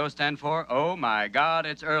Stand for, oh my God,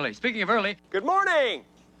 it's early. Speaking of early. Good morning.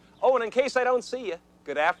 Oh, and in case I don't see you,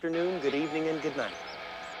 good afternoon, good evening, and good night.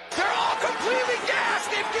 They're all completely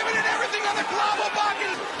gassed. They've given it everything on the global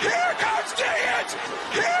bucket. Here comes Diggins.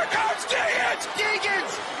 Here comes Diggins.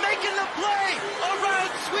 Diggins making the play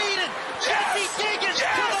around Sweden. Jesse Diggins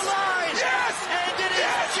to the line. Yes. And it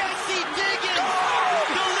is Jesse Diggins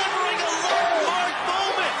delivering a landmark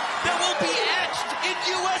moment that will be etched in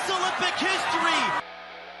U.S. Olympic history.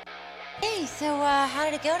 Hey, so how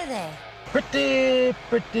did it go today? Pretty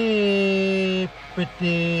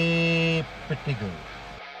good.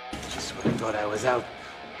 Just when I thought I was out,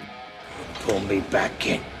 pull me back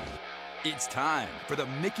in. It's time for the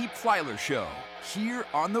Mickey Plyler Show here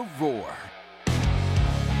on The Roar.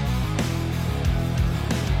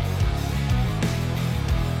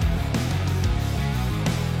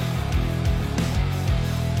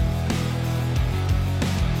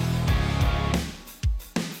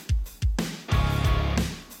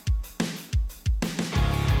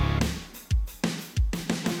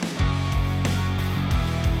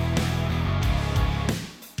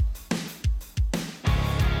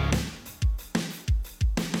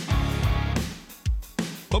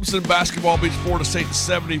 Clemson basketball beats Florida State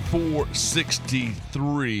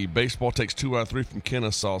 74-63. Baseball takes 2 out of 3 from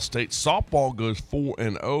Kennesaw State. Softball goes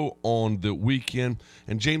 4-0 on the weekend.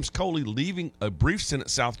 And James Coley leaving a brief stint at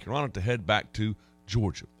South Carolina to head back to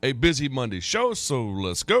Georgia. A busy Monday show, so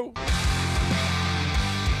let's go.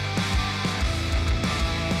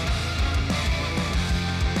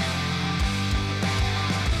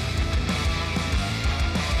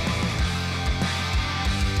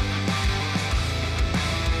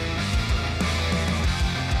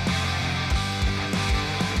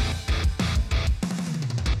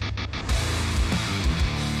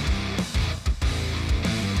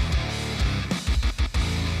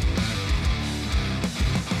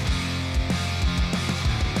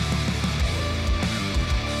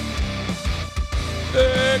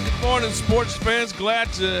 Good morning, sports fans.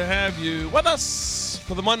 Glad to have you with us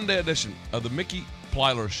for the Monday edition of the Mickey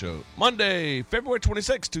Plyler Show. Monday, February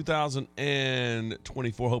 26,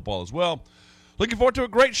 2024. Hope all is well. Looking forward to a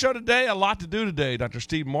great show today. A lot to do today. Dr.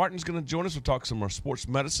 Steve Martin's going to join us. We'll talk some more sports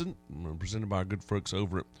medicine presented by our good folks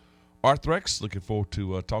over at Arthrex. Looking forward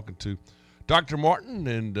to talking to Dr. Martin,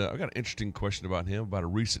 and I got an interesting question about him, about a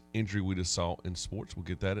recent injury we just saw in sports. We'll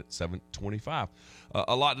get that at 7:25.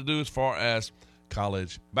 A lot to do as far as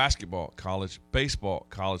college basketball, college baseball,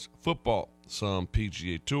 college football, some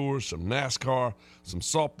PGA Tours, some NASCAR, some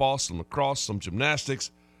softball, some lacrosse, some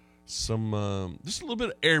gymnastics, some just a little bit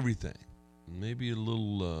of everything. Maybe a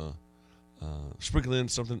little sprinkle in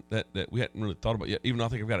something that we hadn't really thought about yet, even though I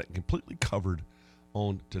think I've got it completely covered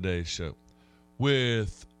on today's show.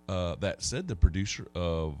 With that said, the producer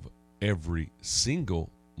of every single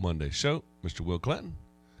Monday show, Mr. Will Clinton.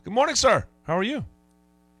 Good morning, sir. How are you?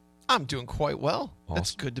 I'm doing quite well. Awesome.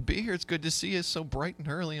 It's good to be here. It's good to see you so bright and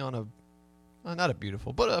early on a, not a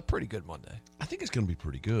beautiful, but a pretty good Monday. I think it's going to be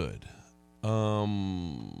pretty good.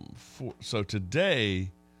 So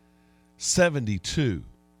today, 72.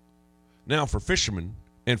 Now for fishermen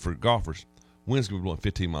and for golfers, wind's going to be blowing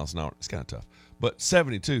 15 miles an hour. It's kind of tough. But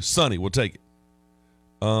 72, sunny, we'll take it.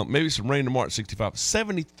 Maybe some rain tomorrow at 65.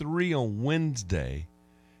 73 on Wednesday,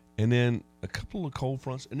 and then a couple of cold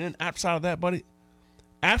fronts. And then outside of that, buddy,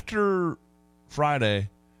 after Friday,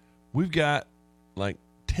 we've got like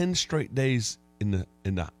 10 straight days in the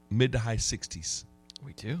mid to high 60s.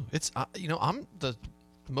 We do. It's I'm the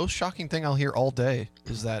most shocking thing I'll hear all day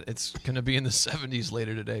is that it's going to be in the 70s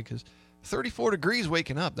later today, because 34 degrees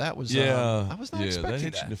waking up. That was I was not expecting that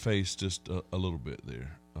hit you in the face just a little bit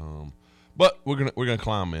there. But we're gonna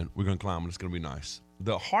climb, man. We're gonna climb, and it's gonna be nice.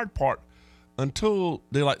 The hard part, until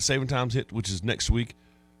daylight saving times hit, which is next week,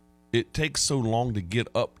 it takes so long to get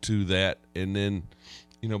up to that, and then,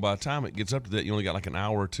 by the time it gets up to that, you only got like an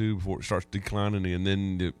hour or two before it starts declining, and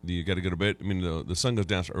then you got to go to bed. I mean, the sun goes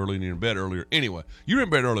down so early, and you're in bed earlier. Anyway, you were in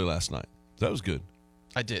bed early last night. That was good.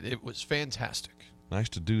 I did. It was fantastic. Nice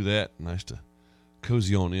to do that. Nice to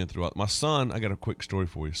cozy on in throughout. My son, I got a quick story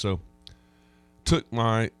for you. So, took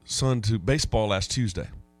my son to baseball last Tuesday.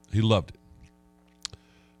 He loved it.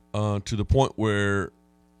 To the point where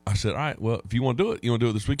I said, all right, well, if you want to do it, you want to do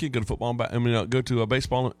it this weekend, go to football go to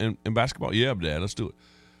baseball and basketball? Yeah, Dad, let's do it.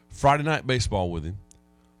 Friday night baseball with him.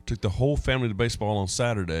 Took the whole family to baseball on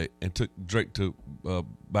Saturday and took Drake to the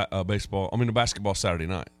basketball Saturday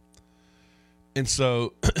night. And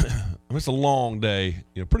so it's a long day,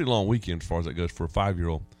 pretty long weekend as far as that goes for a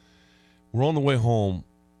 5-year-old. We're on the way home,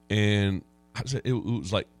 and I said it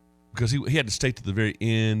was like, because he had to stay to the very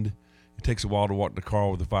end. It takes a while to walk the car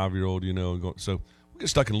with a 5-year-old, so we get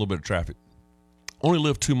stuck in a little bit of traffic. Only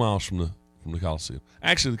live 2 miles from the Coliseum.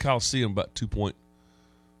 Actually, the Coliseum about 2.1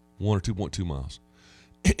 or 2.2 miles.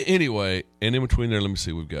 Anyway, and in between there, let me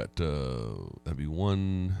see. We've got that'd be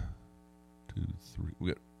 1, 2, 3. We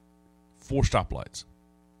got 4 stoplights.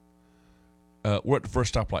 We're at the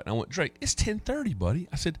first stoplight, and I went, Drake, it's 10:30, buddy.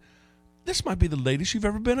 I said, this might be the latest you've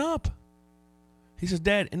ever been up. He says,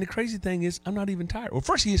 Dad, and the crazy thing is, I'm not even tired. Well,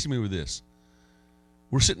 first he hits me with this.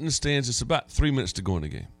 We're sitting in the stands. It's about 3 minutes to go in the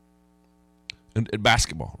game. And at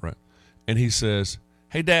basketball, right? And he says,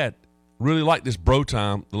 hey, Dad, really like this bro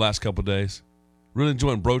time the last couple of days. Really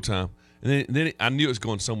enjoying bro time. And then I knew it was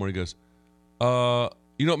going somewhere. He goes,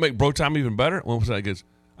 you know what make bro time even better? One was that? He goes,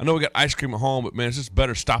 I know we got ice cream at home, but, man, it's just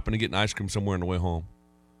better stopping and getting ice cream somewhere on the way home.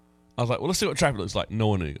 I was like, well, let's see what traffic looks like. No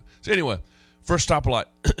one knew. So anyway, first stoplight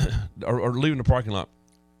or leaving the parking lot.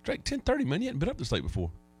 Drake, 10:30, man. You hadn't been up this late before.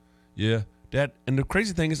 Yeah, Dad. And the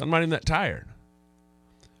crazy thing is I'm not even that tired.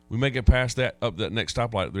 We make it past that, up that next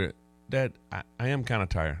stoplight there. Dad, I am kind of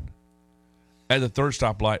tired. At the third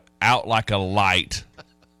stoplight, out like a light.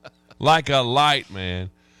 Like a light, man.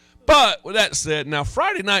 But with that said, now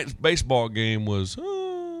Friday night's baseball game was,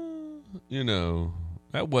 that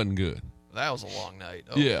wasn't good. That was a long night.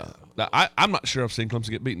 Oh, yeah. Now, I'm not sure I've seen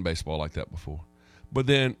Clemson get beaten baseball like that before. But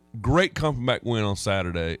then, great comeback win on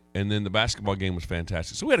Saturday, and then the basketball game was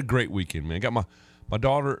fantastic. So we had a great weekend, man. Got my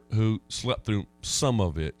daughter, who slept through some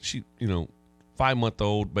of it. She,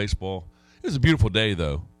 5-month-old baseball. It was a beautiful day,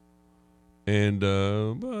 though. And,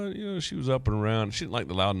 but, she was up and around. She didn't like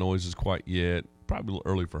the loud noises quite yet. Probably a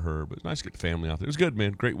little early for her, but nice to get the family out there. It was good,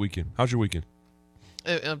 man. Great weekend. How's your weekend?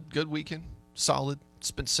 A good weekend. Solid.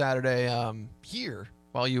 Spent Saturday here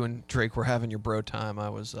while you and Drake were having your bro time. I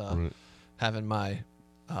was having my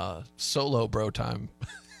solo bro time.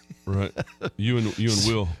 Right. You and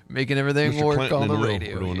Will making everything Mr. work Clanton on the and Will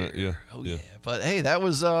radio. were doing that. Yeah. Oh yeah. But hey, that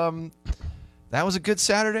was a good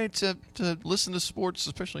Saturday to listen to sports,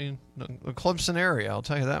 especially in the Clemson area. I'll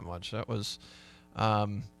tell you that much. That was a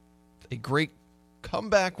great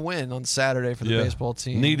comeback win on Saturday for the baseball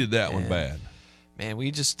team. Needed that one bad. Man,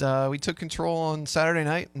 we just we took control on Saturday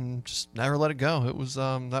night and just never let it go. It was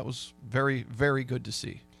that was very, very good to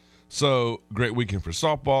see. So, great weekend for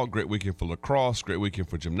softball, great weekend for lacrosse, great weekend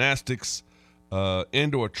for gymnastics.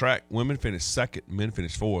 Indoor track, women finished second, men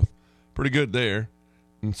finished fourth. Pretty good there.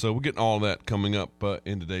 And so we're getting all that coming up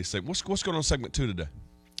in today's segment. What's going on in segment 2 today?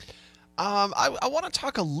 I want to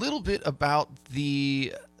talk a little bit about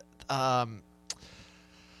the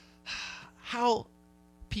how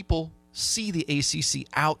people see the ACC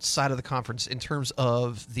outside of the conference in terms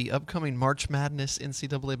of the upcoming March Madness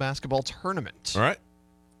NCAA basketball tournament. All right.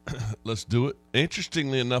 Let's do it.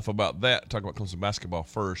 Interestingly enough about that, talk about Clemson basketball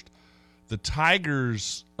first. The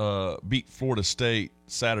Tigers beat Florida State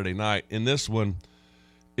Saturday night. In this one,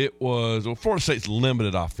 Florida State's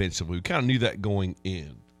limited offensively. We kind of knew that going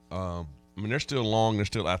in. They're still long, they're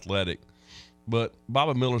still athletic. But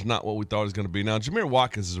Bobby Miller's not what we thought he was going to be. Now, Jameer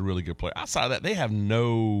Watkins is a really good player. Outside of that, they have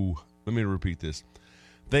let me repeat this.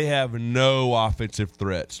 They have no offensive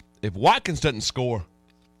threats. If Watkins doesn't score,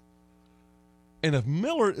 and if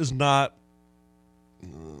Miller is not,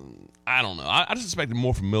 I don't know. I just expected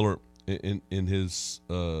more from Miller in his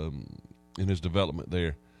development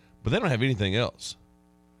there. But they don't have anything else.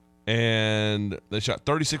 And they shot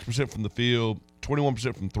 36% from the field,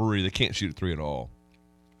 21% from three. They can't shoot at three at all.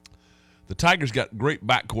 The Tigers got great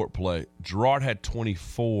backcourt play. Gerard had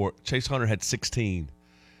 24. Chase Hunter had 16.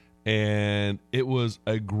 And it was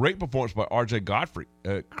a great performance by R.J. Godfrey,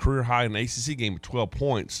 a career high in an ACC game of 12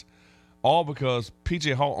 points, all because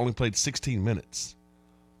P.J. Hall only played 16 minutes.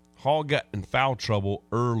 Hall got in foul trouble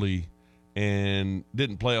early and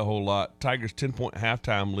didn't play a whole lot. Tigers' 10-point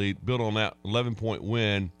halftime lead, built on that 11-point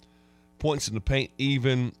win. Points in the paint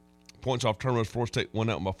even. Points off turnovers, Florida State won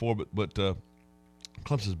that one by 4, but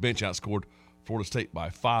Clemson's bench outscored Florida State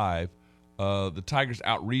by 5. The Tigers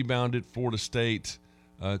out-rebounded Florida State.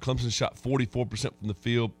 Clemson shot 44% from the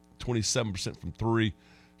field, 27% from three.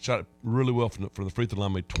 Shot it really well from the free throw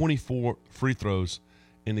line. Made 24 free throws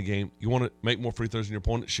in the game. You want to make more free throws than your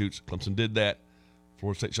opponent shoots. Clemson did that.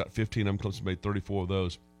 Florida State shot 15 of them. Clemson made 34 of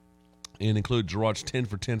those. And included Gerard's 10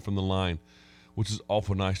 for 10 from the line, which is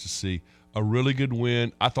awful nice to see. A really good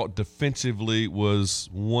win. I thought defensively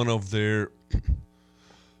was one of their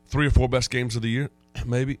 3 or 4 best games of the year,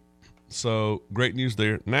 maybe. So great news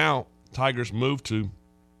there. Now Tigers move to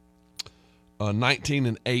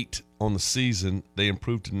 19-8 on the season. They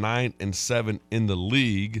improved to 9-7 in the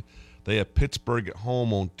league. They have Pittsburgh at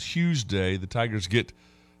home on Tuesday. The Tigers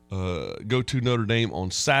go to Notre Dame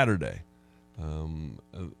on Saturday.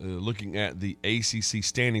 Looking at the ACC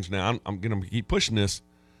standings now, I'm going to keep pushing this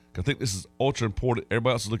because I think this is ultra important.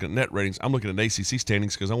 Everybody else is looking at net ratings. I'm looking at ACC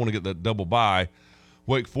standings because I want to get that double bye.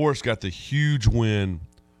 Wake Forest got the huge win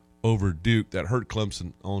over Duke that hurt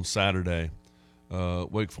Clemson on Saturday.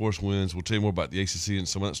 Wake Forest wins. We'll tell you more about the ACC and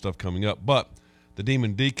some of that stuff coming up. But the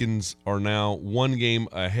Demon Deacons are now 1 game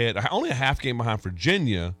ahead, only a half game behind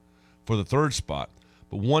Virginia for the 3rd spot,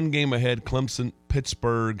 but 1 game ahead Clemson,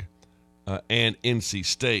 Pittsburgh, and NC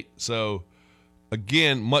State. So,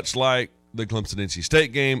 again, much like the Clemson-NC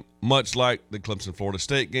State game, much like the Clemson-Florida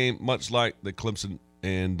State game, much like the Clemson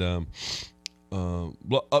and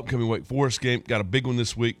upcoming Wake Forest game, got a big one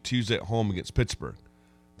this week, Tuesday at home against Pittsburgh.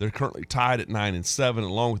 They're currently tied at 9-7,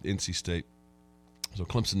 along with NC State. So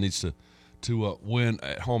Clemson needs to win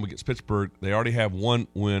at home against Pittsburgh. They already have 1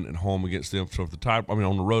 win at home against them. So if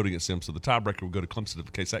on the road against them. So the tiebreaker will go to Clemson in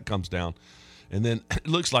case that comes down. And then it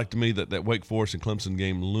looks like to me that Wake Forest and Clemson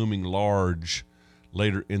game looming large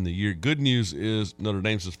later in the year. Good news is Notre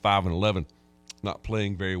Dame's is 5-11, not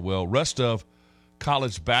playing very well. Rest of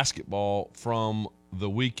college basketball from the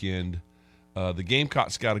weekend. The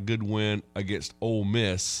Gamecocks got a good win against Ole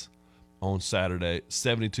Miss on Saturday,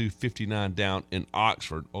 72-59 down in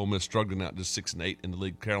Oxford. Ole Miss struggling out just 6-8 in the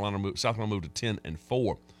league. South Carolina moved to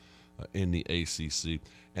 10-4 in the ACC.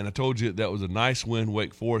 And I told you that was a nice win.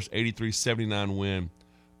 Wake Forest 83-79 win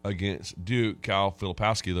against Duke. Kyle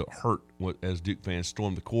Filipowski, though, hurt as Duke fans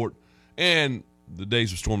stormed the court. And the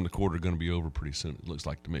days of storming the court are going to be over pretty soon, it looks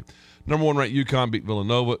like to me. Number 1 ranked UConn beat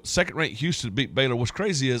Villanova. 2nd ranked Houston beat Baylor. What's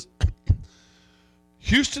crazy is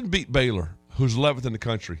Houston beat Baylor, who's 11th in the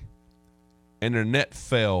country, and their net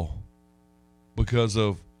fell because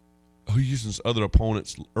of Houston's other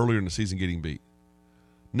opponents earlier in the season getting beat.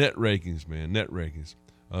 Net rankings, man, net rankings.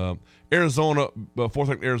 Arizona, 4th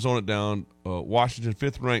ranked Arizona down. Washington,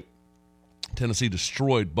 5th ranked Tennessee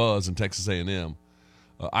destroyed Buzz in Texas A&M.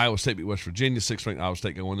 Iowa State beat West Virginia. 6th ranked Iowa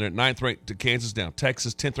State going there. 9th ranked to Kansas down.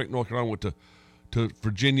 Texas, 10th ranked North Carolina went to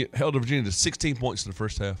Virginia, held to Virginia to 16 points in the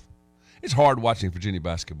first half. It's hard watching Virginia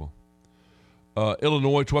basketball.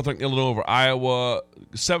 Illinois, 12th ranked Illinois over Iowa.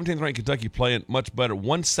 17th ranked Kentucky playing much better.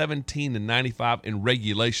 117-95 in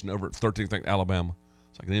regulation over 13th ranked Alabama.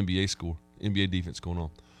 It's like an NBA score, NBA defense going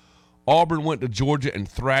on. Auburn went to Georgia and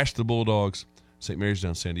thrashed the Bulldogs. St. Mary's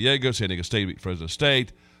down San Diego. San Diego State beat Fresno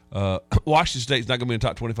State. Washington State's not going to be in the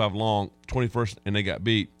top 25 long, 21st, and they got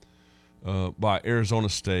beat by Arizona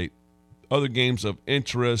State. Other games of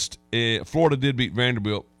interest, Florida did beat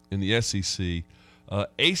Vanderbilt in the SEC.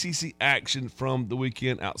 ACC action from the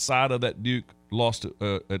weekend outside of that Duke lost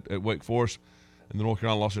at Wake Forest, and the North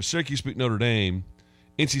Carolina lost there. Syracuse beat Notre Dame.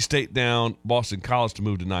 NC State down Boston College to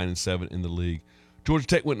move to 9-7 in the league. Georgia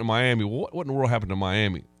Tech went to Miami. What in the world happened to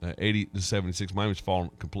Miami? 80-76. Miami's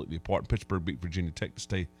fallen completely apart. Pittsburgh beat Virginia Tech to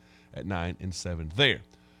stay at 9-7 there.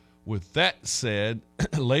 With that said,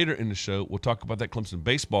 later in the show, we'll talk about that Clemson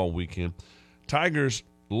baseball weekend. Tigers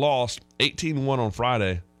lost 18-1 on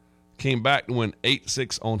Friday, came back to win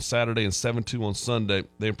 8-6 on Saturday and 7-2 on Sunday.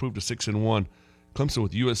 They improved to 6-1. Clemson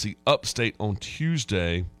with USC Upstate on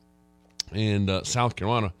Tuesday and South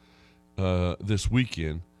Carolina this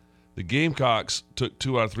weekend. The Gamecocks took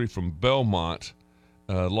 2 out of 3 from Belmont,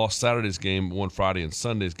 lost Saturday's game, won Friday and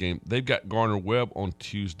Sunday's game. They've got Garner-Webb on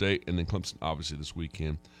Tuesday, and then Clemson obviously this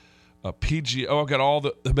weekend. I've got all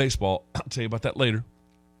the baseball. I'll tell you about that later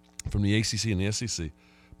from the ACC and the SEC.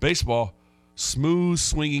 Baseball, smooth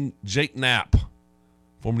swinging Jake Knapp,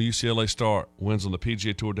 former UCLA star, wins on the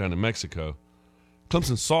PGA Tour down in Mexico.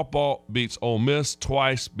 Clemson softball beats Ole Miss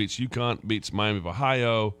twice, beats UConn, beats Miami of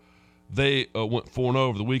Ohio. They went 4-0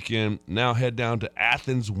 over the weekend, now head down to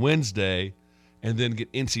Athens Wednesday, and then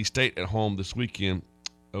get NC State at home this weekend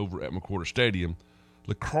over at McWhorter Stadium.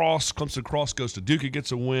 Lacrosse, Clemson Lacrosse goes to Duke,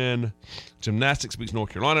 gets a win. Gymnastics beats North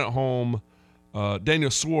Carolina at home.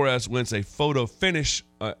 Daniel Suarez wins a photo finish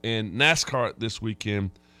in NASCAR this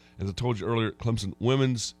weekend. As I told you earlier, Clemson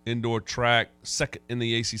women's indoor track, 2nd in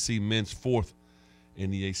the ACC, men's 4th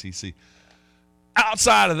in the ACC.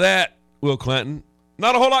 Outside of that, Will Clinton,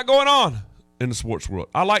 not a whole lot going on in the sports world.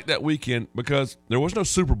 I like that weekend because there was no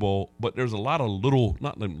Super Bowl, but there's a lot of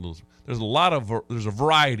there's a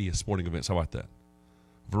variety of sporting events. How about that?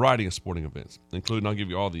 Variety of sporting events, including I'll give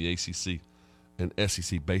you all the ACC and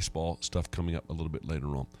SEC baseball stuff coming up a little bit later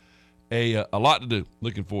on. A lot to do.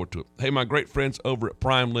 Looking forward to it. Hey, my great friends over at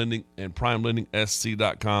Prime Lending and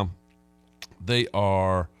PrimeLendingSC.com. They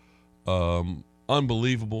are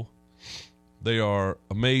unbelievable. They are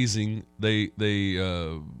amazing. They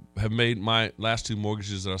have made my last 2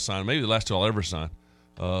 mortgages that I signed, maybe the last 2 I'll ever sign,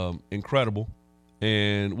 incredible.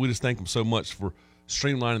 And we just thank them so much for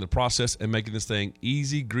streamlining the process and making this thing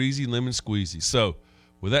easy, greasy, lemon squeezy. So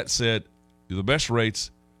with that said, you're the best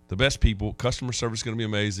rates, the best people. Customer service is going to be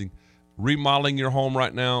amazing. Remodeling your home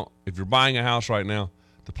right now, if you're buying a house right now,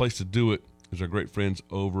 the place to do it is our great friends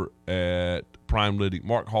over at Prime Living.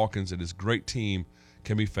 Mark Hawkins and his great team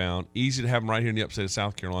can be found. Easy to have them right here in the upstate of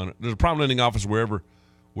South Carolina. There's a Prime Living office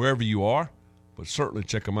wherever you are, but certainly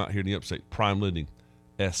check them out here in the upstate,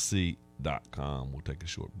 primeliving.sc.com. We'll take a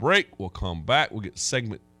short break. We'll come back. We'll get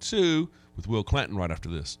segment 2 with Will Clanton right after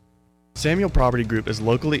this. Samuel Property Group is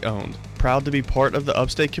locally owned, proud to be part of the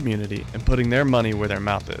upstate community and putting their money where their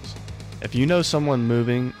mouth is. If you know someone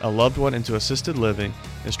moving a loved one into assisted living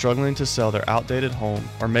and struggling to sell their outdated home,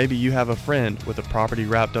 or maybe you have a friend with a property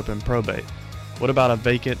wrapped up in probate, what about a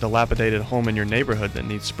vacant, dilapidated home in your neighborhood that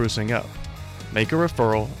needs sprucing up? Make a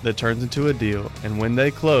referral that turns into a deal, and when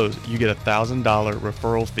they close, you get a $1,000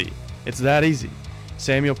 referral fee. It's that easy.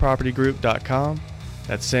 SamuelPropertyGroup.com.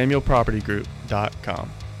 That's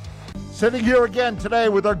SamuelPropertyGroup.com. Sitting here again today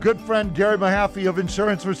with our good friend Gary Mahaffey of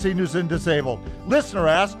Insurance for Seniors and Disabled. Listener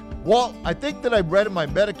asked, Walt, I think that I read in my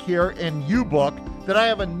Medicare and U book that I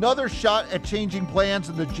have another shot at changing plans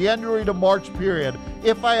in the January to March period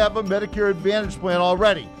if I have a Medicare Advantage plan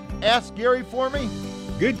already. Ask Gary for me.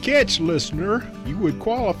 Good catch, listener. You would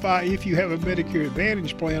qualify if you have a Medicare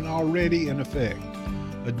Advantage plan already in effect.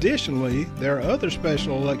 Additionally, there are other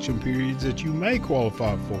special election periods that you may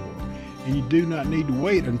qualify for, and you do not need to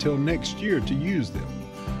wait until next year to use them.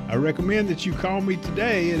 I recommend that you call me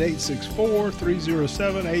today at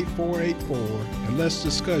 864-307-8484 and let's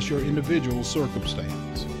discuss your individual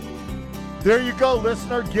circumstance. There you go,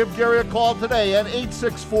 listener. Give Gary a call today at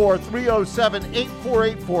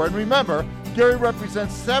 864-307-8484. And remember, Gary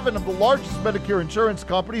represents 7 of the largest Medicare insurance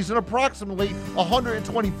companies and approximately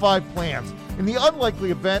 125 plans. In the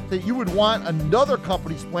unlikely event that you would want another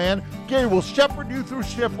company's plan, Gary will shepherd you through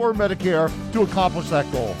SHIP or Medicare to accomplish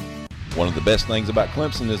that goal. One of the best things about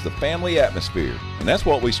Clemson is the family atmosphere, and that's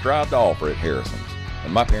what we strive to offer at Harrison's.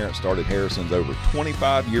 When my parents started Harrison's over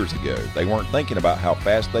 25 years ago, they weren't thinking about how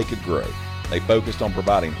fast they could grow. They focused on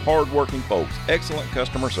providing hard-working folks excellent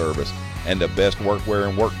customer service and the best workwear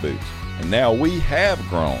and work boots. And now we have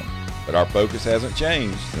grown, but our focus hasn't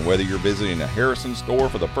changed. And whether you're visiting a Harrison store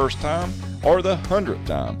for the first time or the 100th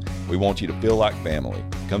time, we want you to feel like family.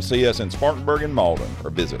 Come see us in Spartanburg and Malden or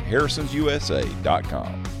visit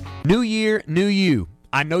harrisonsusa.com. New year, new you.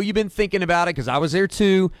 I know you've been thinking about it because I was there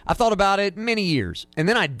too. I thought about it many years. And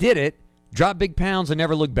then I did it, dropped big pounds, and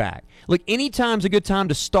never looked back. Look, anytime's a good time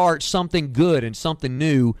to start something good and something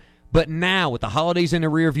new. But now, with the holidays in the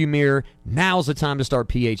rearview mirror, now's the time to start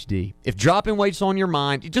PhD. If dropping weight's on your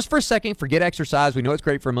mind, just for a second, forget exercise. We know it's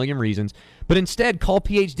great for a million reasons. But instead, call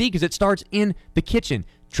PhD because it starts in the kitchen.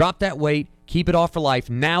 Drop that weight. Keep it off for life.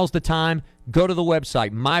 Now's the time. Go to the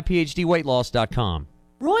website, myphdweightloss.com.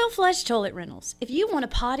 Royal Flush Toilet Rentals. If you want to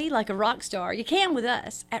potty like a rock star, you can with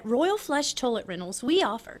us. At Royal Flush Toilet Rentals, we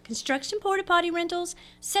offer construction porta potty rentals,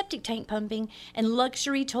 septic tank pumping, and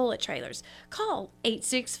luxury toilet trailers. Call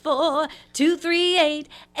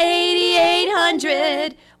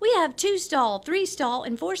 864-238-8800. We have 2-stall, 3-stall,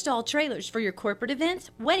 and 4-stall trailers for your corporate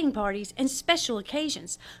events, wedding parties, and special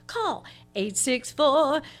occasions. Call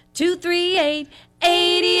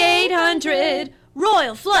 864-238-8800.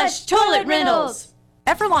 Royal Flush Toilet Rentals.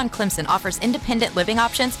 Everlawn Clemson offers independent living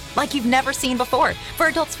options like you've never seen before for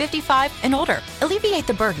adults 55 and older. Alleviate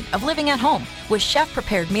the burden of living at home with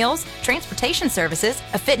chef-prepared meals, transportation services,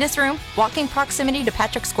 a fitness room, walking proximity to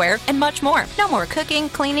Patrick Square, and much more. No more cooking,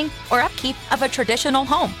 cleaning, or upkeep of a traditional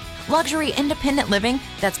home. Luxury independent living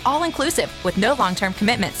that's all-inclusive with no long-term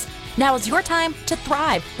commitments. Now is your time to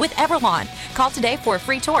thrive with Everlawn. Call today for a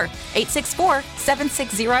free tour,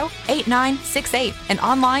 864-760-8968, and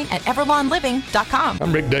online at everlawnliving.com.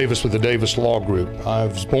 I'm Rick Davis with the Davis Law Group. I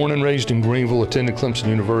was born and raised in Greenville, attended Clemson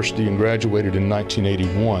University, and graduated in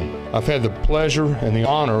 1981. I've had the pleasure and the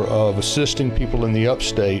honor of assisting people in the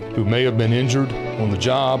upstate who may have been injured on the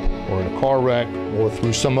job or in a car wreck or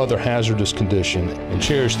through some other hazardous condition, and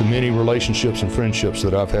cherish the many relationships and friendships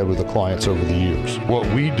that I've had with the clients over the years. What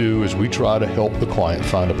we do is we try to help the client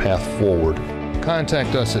find a path forward.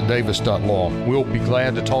 Contact us at davis.law. We'll be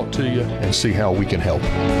glad to talk to you and see how we can help.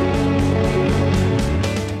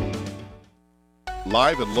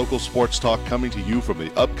 Live and local sports talk coming to you from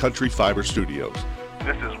the Upcountry Fiber Studios.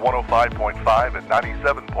 This is 105.5 and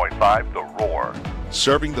 97.5 The Roar.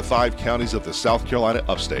 Serving the 5 counties of the South Carolina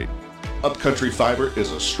upstate. Upcountry Fiber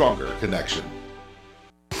is a stronger connection.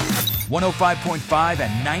 105.5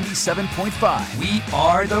 and 97.5. We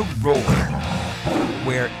are The Roar,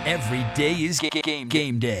 where every day is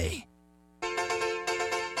game day.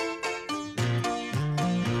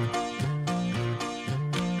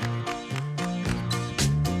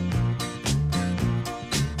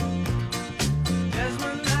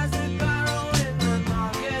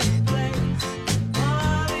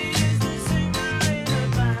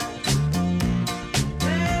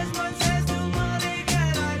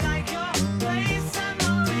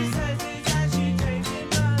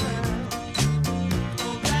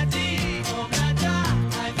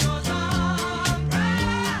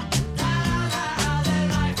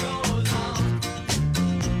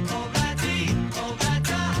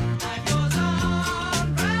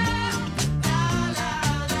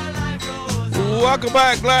 welcome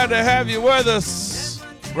back. Glad to have you with us.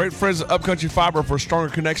 Great friends at Upcountry Fiber for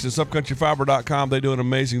stronger connections. Upcountryfiber.com. They do an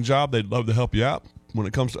amazing job. They'd love to help you out. When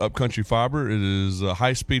it comes to Upcountry Fiber, it is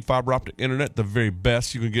high-speed fiber optic internet, the very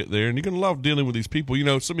best you can get there. And you're going to love dealing with these people. You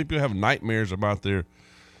know, some people have nightmares about their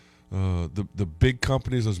the big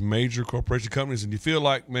companies, those major corporation companies, and you feel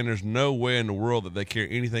like, man, there's no way in the world that they care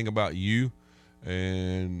anything about you,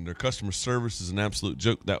 and their customer service is an absolute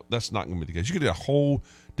joke. That's not going to be the case. You get a whole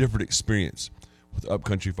different experience with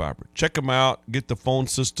Upcountry Fiber. Check them out. Get the phone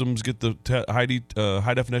systems. Get the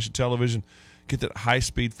high-definition television. Get that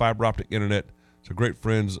high-speed fiber optic internet. So great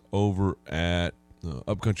friends over at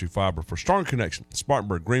Upcountry Fiber for strong connection.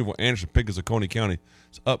 Spartanburg, Greenville, Anderson, Pickens, Oconee County.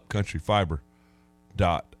 It's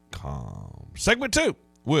upcountryfiber.com. Segment 2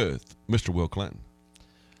 with Mr. Will Clinton.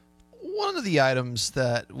 One of the items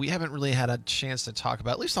that we haven't really had a chance to talk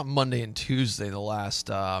about, at least on Monday and Tuesday, the last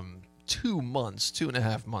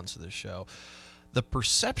 2.5 months of the show, the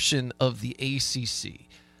perception of the ACC.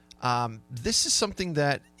 This is something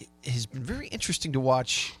that has been very interesting to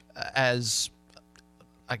watch as,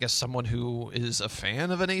 I guess, someone who is a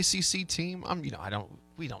fan of an ACC team.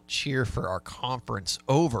 We don't cheer for our conference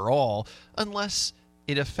overall unless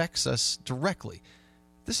it affects us directly.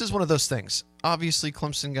 This is one of those things. Obviously,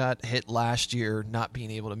 Clemson got hit last year not being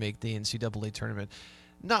able to make the NCAA tournament,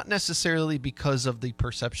 not necessarily because of the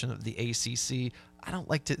perception of the ACC. I don't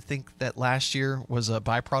like to think that last year was a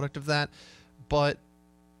byproduct of that, but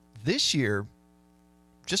this year,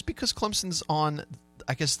 just because Clemson's on,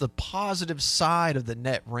 I guess, the positive side of the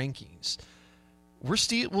net rankings, we're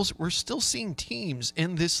still seeing teams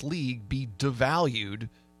in this league be devalued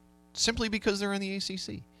simply because they're in the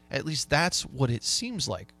ACC. At least that's what it seems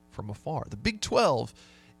like from afar. The Big 12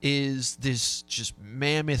 is this just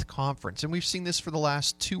mammoth conference, and we've seen this for the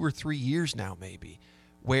last 2 or 3 years now, maybe,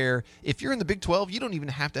 where if you're in the Big 12, you don't even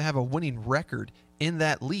have to have a winning record in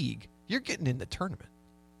that league. You're getting in the tournament.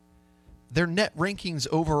 Their net rankings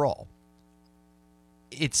overall,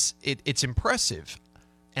 it's impressive,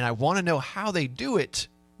 and I want to know how they do it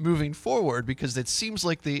moving forward, because it seems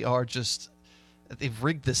like they've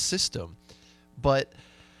rigged the system. But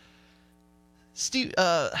Steve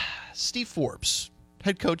Forbes,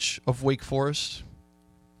 head coach of Wake Forest,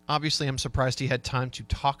 obviously I'm surprised he had time to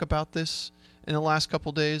talk about this in the last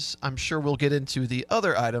couple days. I'm sure we'll get into the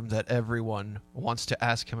other item that everyone wants to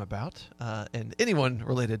ask him about, and anyone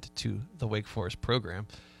related to the Wake Forest program.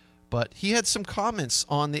 But he had some comments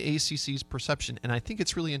on the ACC's perception, and I think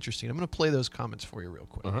it's really interesting. I'm going to play those comments for you real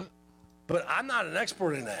quick. Uh-huh. But I'm not an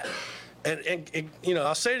expert in that. And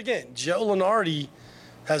I'll say it again. Joe Lunardi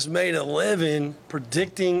has made a living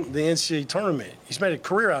predicting the NCAA tournament. He's made a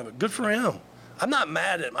career out of it. Good for him. I'm not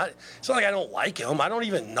mad at him. It's not like I don't like him. I don't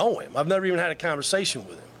even know him. I've never even had a conversation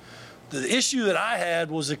with him. The issue that I had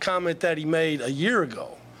was a comment that he made a year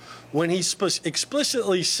ago when he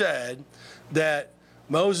explicitly said that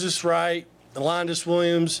Moses Wright, Alondas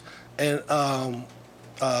Williams, and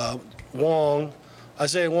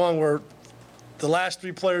Isaiah Wong were the last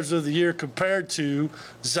 3 players of the year compared to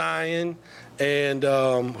Zion and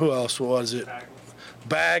who else was it?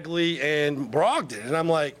 Bagley and Brogdon. And I'm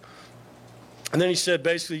like, and then he said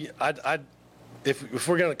basically, if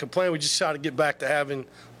we're going to complain, we just got to get back to having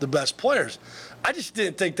the best players. I just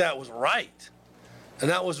didn't think that was right. And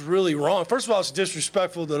that was really wrong. First of all, it's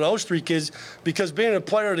disrespectful to those 3 kids, because being a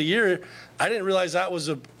player of the year, I didn't realize that was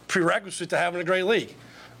a prerequisite to having a great league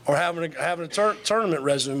or having a tournament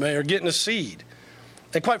resume or getting a seed.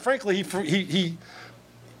 And quite frankly, he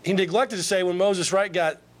neglected to say when Moses Wright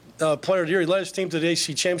got player of the year, he led his team to the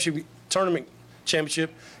ACC tournament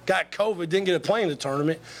championship, got COVID, didn't get a play in the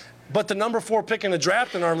tournament. But the number 4 pick in the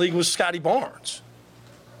draft in our league was Scotty Barnes.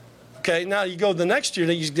 Okay, now you go the next year,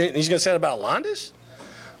 he's going to say that about Alondas?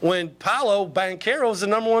 When Paolo Banchero was the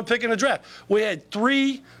number 1 pick in the draft. We had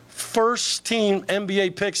 3 first-team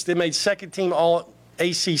NBA picks that made second-team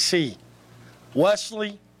All-ACC.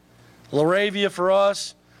 Wesley, LaRavia for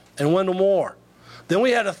us, and Wendell Moore. Then we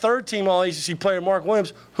had a third-team All-ACC player, Mark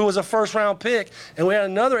Williams, who was a first-round pick. And we had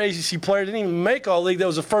another ACC player that didn't even make All-League that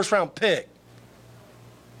was a first-round pick,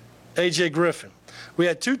 A.J. Griffin. We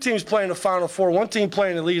had 2 teams playing the Final Four, 1 team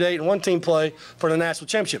playing the Elite 8, and 1 team play for the National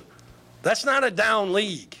Championship. That's not a down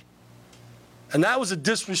league. And that was a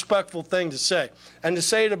disrespectful thing to say. And to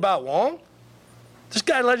say it about Wong, this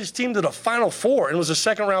guy led his team to the Final Four and was a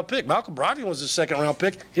second-round pick. Malcolm Brogdon was a second-round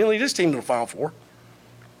pick. He didn't lead his team to the Final Four.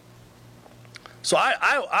 So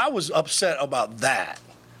I was upset about that.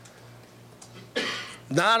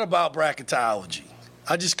 Not about bracketology.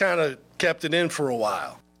 I just kind of kept it in for a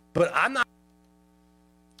while. But I'm not.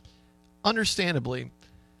 Understandably,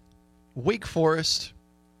 Wake Forest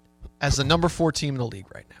as the number 4 team in the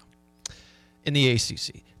league right now in the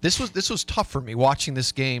ACC. This was tough for me watching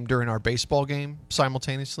this game during our baseball game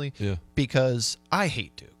simultaneously. Yeah. Because I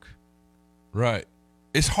hate Duke. Right.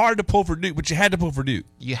 It's hard to pull for Duke, but you had to pull for Duke.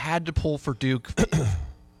 You had to pull for Duke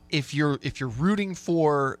if you're rooting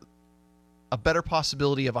for a better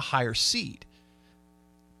possibility of a higher seed.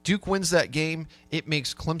 Duke wins that game, it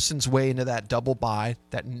makes Clemson's way into that double bye,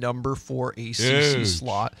 that number 4 ACC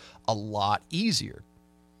slot, a lot easier.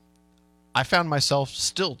 I found myself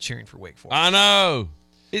still cheering for Wake Forest. I know.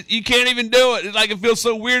 You can't even do it. It's like it feels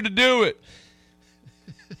so weird to do it.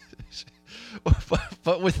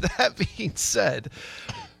 But with that being said,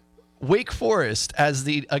 Wake Forest,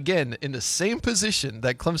 again, in the same position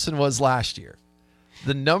that Clemson was last year,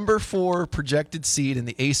 the number 4 projected seed in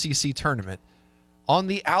the ACC tournament, on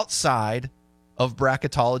the outside of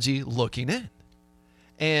bracketology looking in.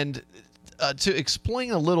 And to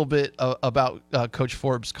explain a little bit about Coach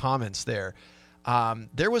Forbes' comments there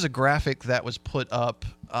was a graphic that was put up,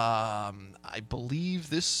 I believe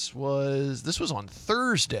this was on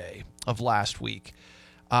Thursday of last week.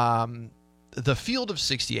 The Field of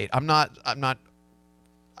 68, I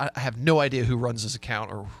have no idea who runs this account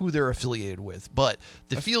or who they're affiliated with, but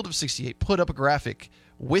the Field of 68 put up a graphic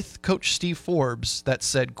with Coach Steve Forbes that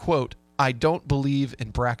said, quote, "I don't believe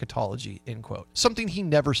in bracketology," end quote. Something he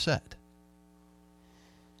never said.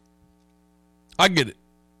 I get it.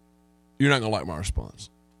 You're not going to like my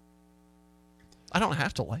response. I don't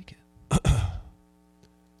have to like it.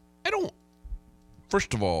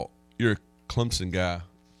 First of all, you're a Clemson guy.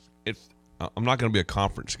 I'm not going to be a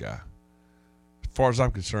conference guy. As far as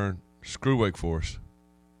I'm concerned, screw Wake Forest,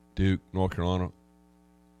 Duke, North Carolina,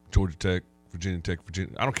 Georgia Tech, Virginia Tech,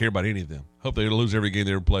 Virginia. I don't care about any of them. Hope they lose every game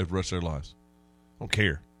they ever play for the rest of their lives. I don't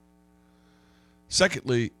care.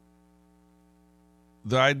 Secondly,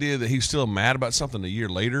 the idea that he's still mad about something a year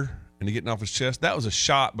later and he getting off his chest, that was a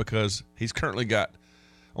shot because he's currently got,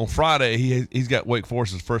 on Friday, he's got Wake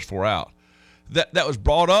Forest's first 4 out. That was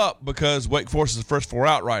brought up because Wake Forest is the first 4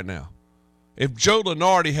 out right now. If Joe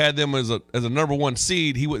Lunardi had them as a number 1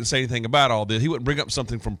 seed, he wouldn't say anything about all this. He wouldn't bring up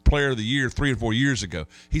something from Player of the Year 3 or 4 years ago.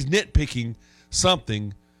 He's nitpicking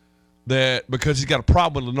something that because he's got a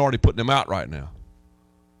problem with Lunardi putting them out right now.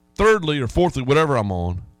 Thirdly or fourthly, whatever I'm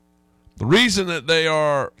on, the reason that they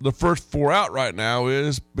are the first 4 out right now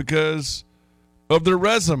is because of their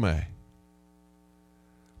resume.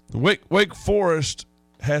 Wake Forest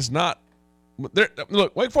has not.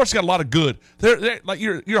 Look, Wake Forest got a lot of good. They're like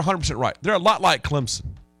you're 100% right. They're a lot like Clemson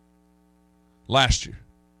last year.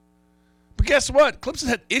 But guess what? Clemson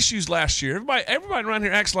had issues last year. Everybody around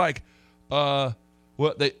here acts like it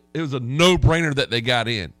was a no-brainer that they got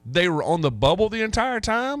in. They were on the bubble the entire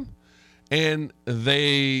time, and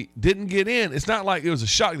they didn't get in. It's not like it was a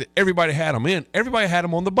shock that everybody had them in. Everybody had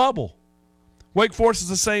them on the bubble. Wake Forest is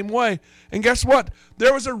the same way. And guess what?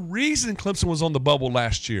 There was a reason Clemson was on the bubble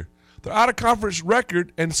last year. Their out-of-conference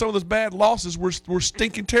record and some of those bad losses were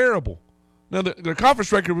stinking terrible. Now, their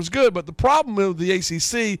conference record was good, but the problem with the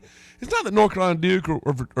ACC is not that North Carolina, Duke,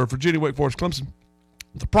 or Virginia, Wake Forest, Clemson.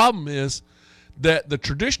 The problem is that the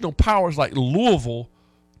traditional powers like Louisville,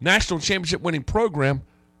 national championship winning program,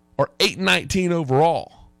 are 8-19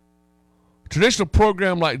 overall. Traditional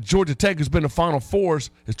program like Georgia Tech, who's been to Final Fours,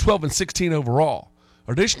 is 12-16 overall.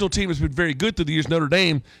 Our traditional team has been very good through the years. Notre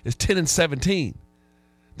Dame is 10-17.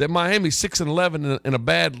 That Miami's 6-11 in a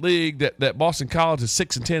bad league. That Boston College is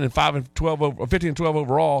 6-10 and 5-12 or 15-12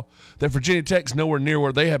 overall. That Virginia Tech's nowhere near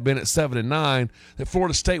where they have been at 7-9. That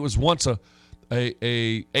Florida State was once a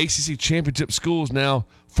ACC championship school, is now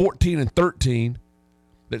 14-13.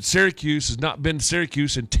 That Syracuse has not been to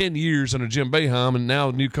Syracuse in 10 years under Jim Boeheim, and now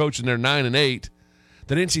a new coach, and they're 9-8.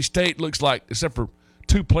 That NC State looks like, except for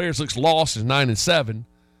 2 players, looks lost, is 9-7.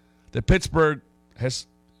 That Pittsburgh has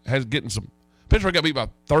getting some. Pittsburgh got beat by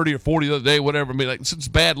 30 or 40 the other day, whatever. I mean, like, it's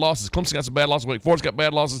bad losses. Clemson got some bad losses. Wake Forest got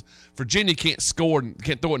bad losses. Virginia can't score and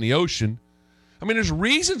can't throw it in the ocean. I mean, there's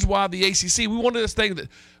reasons why the ACC, we wanted this thing that,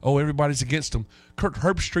 everybody's against them. Kurt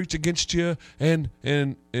Herbstreit's against you, and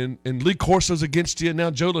Lee Corso's against you, and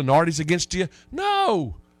now Joe Lunardi's against you.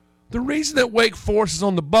 No. The reason that Wake Forest is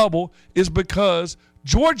on the bubble is because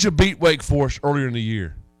Georgia beat Wake Forest earlier in the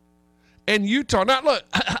year. And Utah, now look,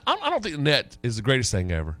 I don't think the net is the greatest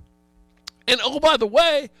thing ever. And, by the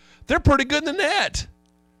way, they're pretty good in the net.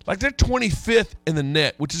 Like, they're 25th in the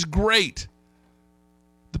net, which is great.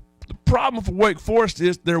 The problem for Wake Forest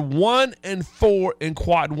is they're 1-4 in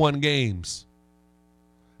quad 1 games.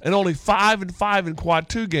 And only 5-5 in quad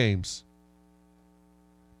 2 games.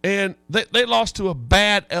 And they lost to a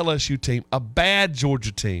bad LSU team, a bad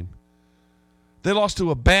Georgia team. They lost to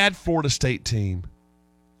a bad Florida State team.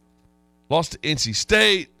 lost to NC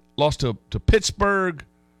State, lost to Pittsburgh,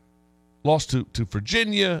 lost to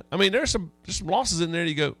Virginia. I mean, there's some losses in there.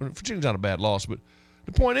 You go, Virginia's not a bad loss, but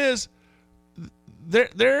the point is,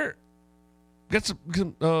 they're got some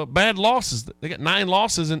bad losses. They got 9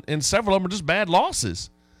 losses, and several of them are just bad losses.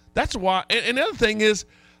 That's why. And the other thing is,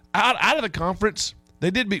 out of the conference,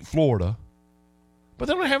 they did beat Florida, but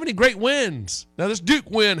they don't have any great wins. Now, this Duke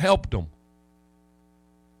win helped them,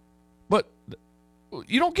 but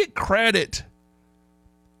you don't get credit.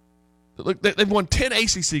 Look, they've won 10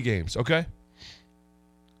 ACC games, okay?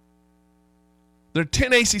 Their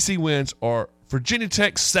 10 ACC wins are Virginia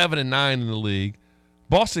Tech 7-9 in the league,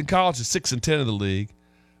 Boston College is 6-10 in the league,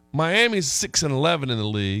 Miami is 6-11 in the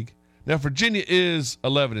league. Now Virginia is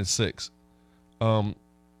 11-6,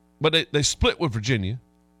 but they split with Virginia.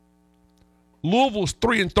 Louisville's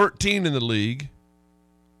 3-13 in the league.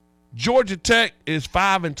 Georgia Tech is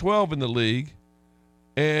 5-12 in the league,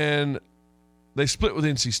 and they split with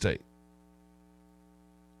NC State.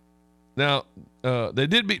 Now, they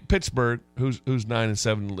did beat Pittsburgh, who's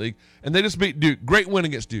 9-7 in the league, and they just beat Duke. Great win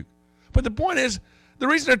against Duke. But the point is, the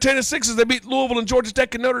reason they're 10-6 is they beat Louisville and Georgia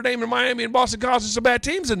Tech and Notre Dame and Miami and Boston College. There's some bad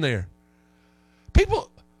teams in there.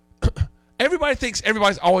 Everybody thinks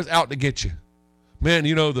everybody's always out to get you. Man,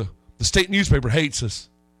 you know, the state newspaper hates us,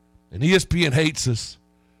 and ESPN hates us.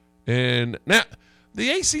 And now, the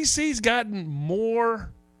ACC's gotten more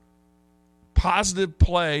positive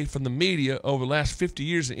play from the media over the last 50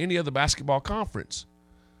 years than any other basketball conference.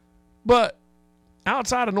 But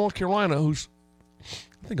outside of North Carolina, who's,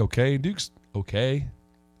 I think, okay, Duke's okay,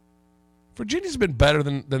 Virginia's been better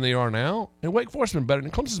than they are now, and Wake Forest's been better,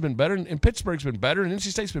 and Clemson's been better, and Pittsburgh's been better, and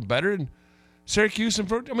NC State's been better, and Syracuse,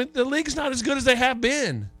 the league's not as good as they have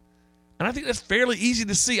been. And I think that's fairly easy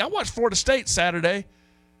to see. I watched Florida State Saturday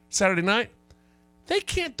night. They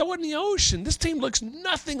can't throw it in the ocean. This team looks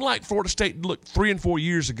nothing like Florida State looked 3 and 4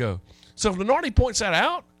 years ago. So if Lenardi points that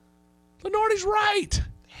out, Lenardi's right.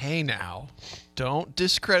 Hey, now, don't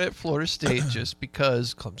discredit Florida State just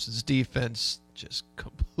because Clemson's defense just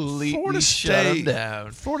completely shut them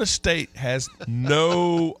down. Florida State has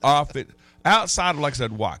no offense outside of, like I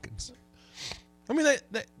said, Watkins. I mean,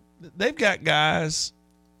 they've got guys.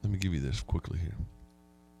 Let me give you this quickly here.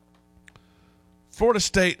 Florida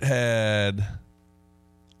State had,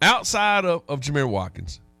 outside of Jameer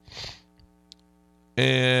Watkins,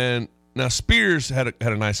 and now Spears had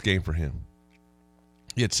a nice game for him.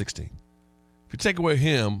 He had 16. If you take away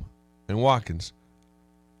him and Watkins,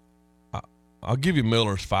 I'll give you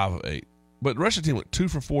Miller's 5 of 8. But the rest of the team went 2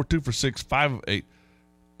 for 4, 2 for 6, 5 of 8.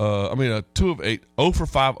 2 of 8, 0 for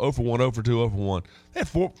 5, 0 for 1, 0 for 2, 0 for 1. They had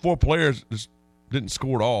four players just didn't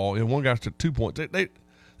score at all. And one guy took 2 points. They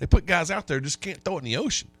put guys out there just can't throw it in the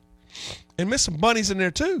ocean. And missed some bunnies in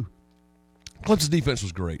there too. Clemson's defense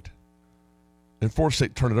was great. And Florida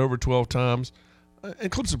State turned it over 12 times.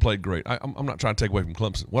 And Clemson played great. I'm not trying to take away from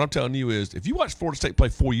Clemson. What I'm telling you is, if you watch Florida State play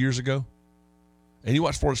 4 years ago, and you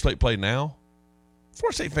watch Florida State play now,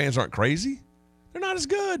 Florida State fans aren't crazy. They're not as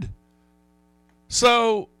good.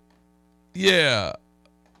 So, yeah,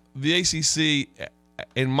 the ACC,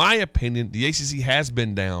 in my opinion, the ACC has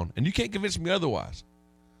been down, and you can't convince me otherwise.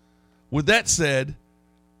 With that said,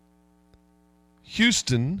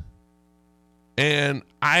 Houston and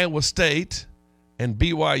Iowa State and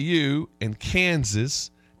BYU and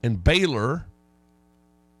Kansas and Baylor,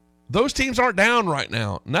 those teams aren't down right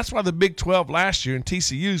now. And that's why the Big 12 last year, and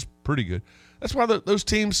TCU's pretty good. That's why those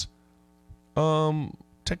teams,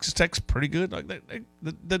 Texas Tech's pretty good. Like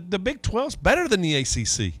the Big 12's better than the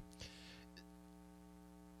ACC.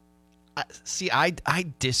 I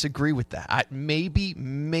disagree with that.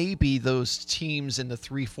 Maybe those teams in the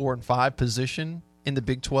 3, 4, and 5 position in the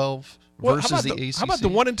Big 12 versus the ACC. How about the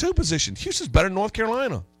 1 and 2 position? Houston's better than North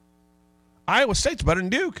Carolina. Iowa State's better than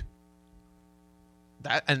Duke.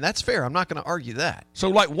 And that's fair. I'm not going to argue that. So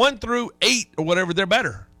like 1 through 8 or whatever, they're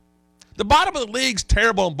better. The bottom of the league's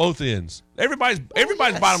terrible on both ends. Everybody's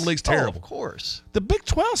bottom league's terrible. Of course. The Big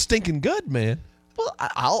 12's stinking good, man. Well,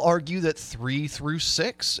 I'll argue that 3 through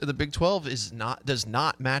 6 of the Big 12 does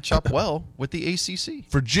not match up well with the ACC.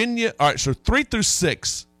 Virginia, all right, so 3 through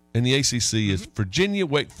 6 in the ACC is Virginia,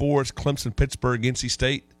 Wake Forest, Clemson, Pittsburgh, NC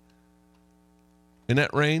State. In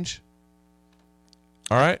that range.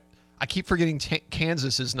 All right. I keep forgetting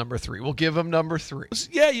Kansas is number 3. We'll give them number 3.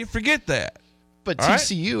 Yeah, you forget that. But all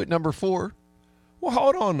TCU right? At number 4. Well,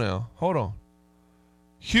 hold on now. Hold on.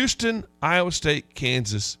 Houston, Iowa State,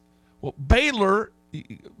 Kansas. Well, Baylor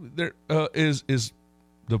is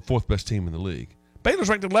the 4th best team in the league. Baylor's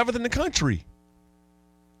ranked 11th in the country.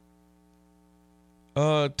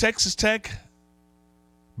 Texas Tech,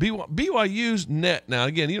 BYU's net, now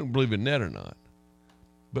again, you don't believe in net or not,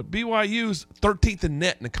 but BYU's 13th in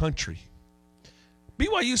net in the country.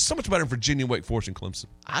 BYU's so much better than Virginia, Wake Forest, and Clemson.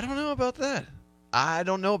 I don't know about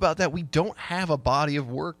that. We don't have a body of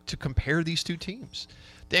work to compare these two teams.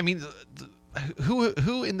 I mean,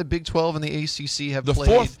 who in the Big 12 and the ACC have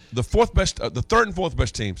played? The third and fourth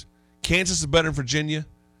best teams. Kansas is better than Virginia,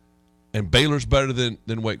 and Baylor's better than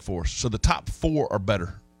Wake Forest. So the top 4 are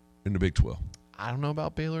better in the Big 12. I don't know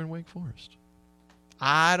about Baylor and Wake Forest.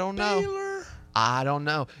 I don't know. Baylor. I don't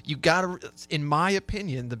know. You got to, in my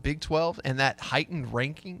opinion, the Big 12 and that heightened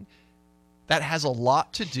ranking, that has a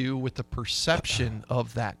lot to do with the perception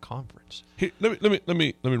of that conference. Here, let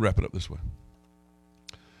me wrap it up this way.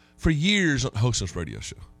 For years on hosting this radio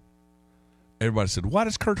show, everybody said, "Why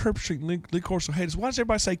does Kurt Herbstreit and Lee Corso hate us? Why does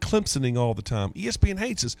everybody say Clemsoning all the time? ESPN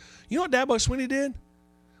hates us." You know what Dabo Swinney did?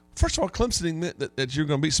 First of all, Clemsoning meant that you're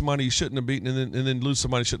going to beat somebody you shouldn't have beaten and then lose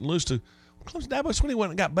somebody you shouldn't lose to. Dabo Swinney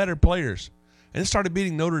went and got better players. And it started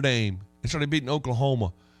beating Notre Dame. It started beating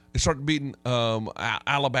Oklahoma. It started beating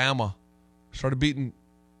Alabama. Started beating,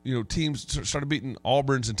 teams. Started beating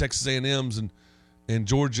Auburns and Texas A&Ms and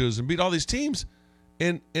Georgias and beat all these teams.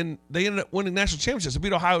 And they ended up winning national championships. They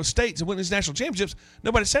beat Ohio State and winning these national championships.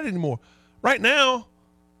 Nobody said it anymore. Right now,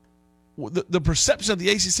 the perception of the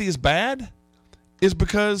ACC is bad is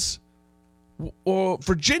because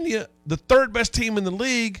Virginia, the third best team in the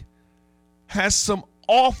league, has some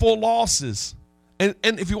awful losses. And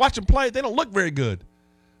if you watch them play, they don't look very good.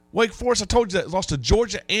 Wake Forest, I told you that, lost to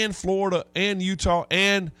Georgia and Florida and Utah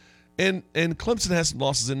and Clemson has some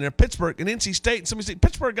losses in there. Pittsburgh and NC State. Somebody said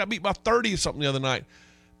Pittsburgh got beat by 30 or something the other night.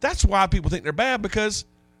 That's why people think they're bad, because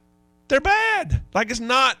they're bad. Like they're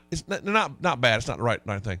not bad. It's not the right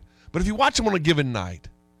thing. But if you watch them on a given night,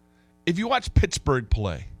 if you watch Pittsburgh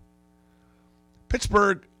play,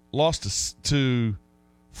 Pittsburgh lost to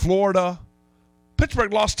Florida.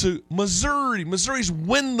 Pittsburgh lost to Missouri. Missouri's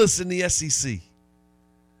winless in the SEC.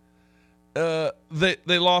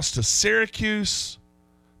 They lost to Syracuse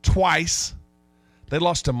twice. They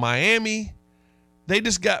lost to Miami. They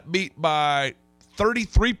just got beat by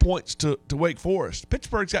 33 points to Wake Forest.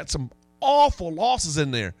 Pittsburgh's got some awful losses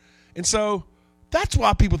in there. And so that's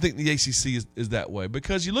why people think the ACC is that way,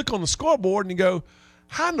 because you look on the scoreboard and you go,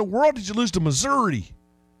 how in the world did you lose to Missouri?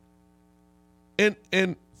 And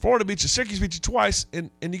Florida beat you, Syracuse beat you twice, and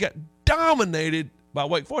you got dominated by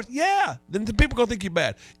Wake Forest. Yeah, then the people are going to think you're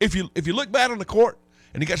bad. If you look bad on the court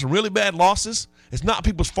and you got some really bad losses, it's not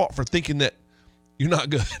people's fault for thinking that you're not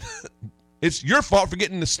good. It's your fault for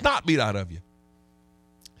getting the snot beat out of you.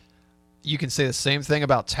 You can say the same thing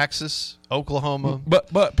about Texas, Oklahoma.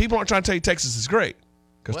 But people aren't trying to tell you Texas is great,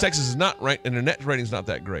 because Texas is not ranked, and their net rating is not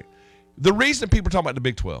that great. The reason people are talking about the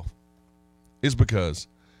Big 12 is because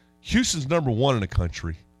Houston's number 1 in the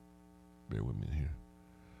country. Bear with me here.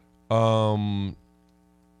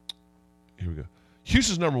 Here we go.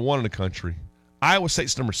 Houston's number 1 in the country. Iowa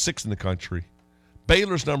State's number 6 in the country.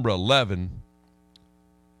 Baylor's number 11.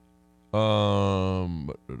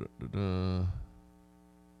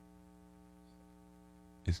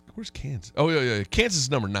 Where's Kansas? Oh, yeah. Kansas is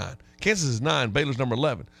number 9. Kansas is 9. Baylor's number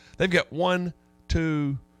 11. They've got 1,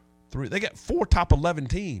 2, 3. They got 4 top 11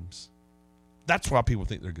 teams. That's why people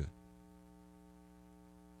think they're good.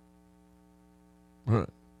 All right.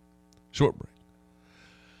 Short break.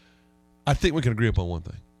 I think we can agree upon one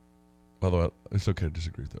thing. By the way, it's okay to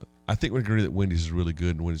disagree with that. I think we can agree that Wendy's is really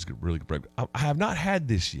good and Wendy's is really good breakfast. I have not had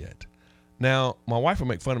this yet. Now, my wife will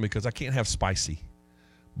make fun of me because I can't have spicy.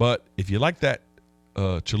 But if you like that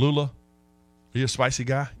Cholula, are you a spicy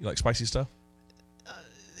guy? You like spicy stuff?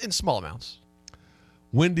 In small amounts.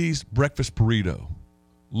 Wendy's breakfast burrito,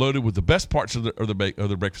 loaded with the best parts of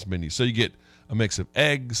the breakfast menu. So you get a mix of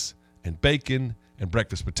eggs and bacon and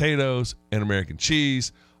breakfast potatoes and American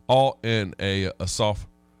cheese, all in a soft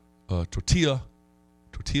tortilla.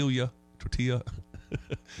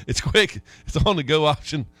 It's quick. It's an on-the-go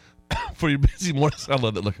option for your busy mornings. I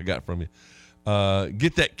love that look I got from you.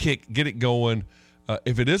 Get that kick. Get it going.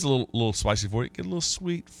 If it is a little spicy for you, get a little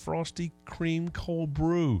sweet, frosty, cream cold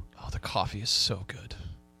brew. Oh, the coffee is so good.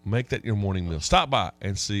 Make that your morning meal. Stop by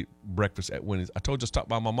and see breakfast at Wendy's. I told you I stopped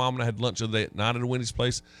by my mom and I had lunch the other day at 9 at a Wendy's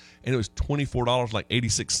place, and it was $24, like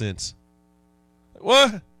 86 cents.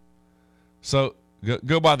 What? So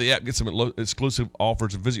go by the app, get some exclusive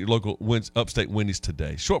offers, and visit your local upstate Wendy's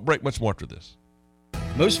today. Short break, much more after this.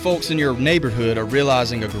 Most folks in your neighborhood are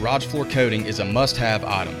realizing a garage floor coating is a must-have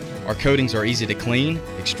item. Our coatings are easy to clean,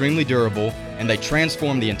 extremely durable, and they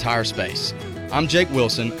transform the entire space. I'm Jake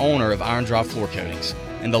Wilson, owner of Iron Drive Floor Coatings.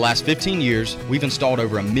 In the last 15 years, we've installed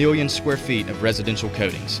over 1 million square feet of residential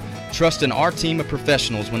coatings. Trust in our team of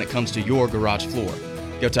professionals when it comes to your garage floor.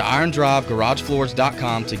 Go to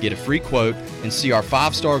irondrivegaragebfloors.com to get a free quote and see our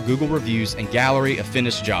 5-star Google reviews and gallery of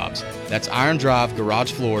finished jobs. That's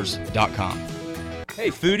irondrivegaragebfloors.com. Hey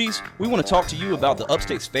foodies, we want to talk to you about the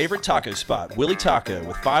Upstate's favorite taco spot, Willie Taco,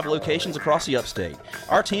 with 5 locations across the Upstate.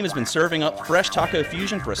 Our team has been serving up fresh taco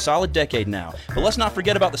fusion for a solid decade now, but let's not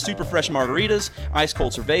forget about the super fresh margaritas, ice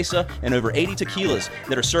cold cerveza, and over 80 tequilas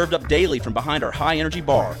that are served up daily from behind our high energy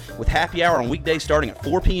bar, with happy hour on weekdays starting at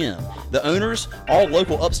 4 p.m. The owners, all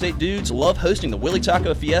local Upstate dudes, love hosting the Willie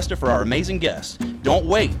Taco Fiesta for our amazing guests. Don't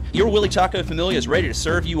wait, your Willie Taco Familia is ready to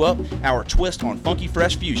serve you up our twist on funky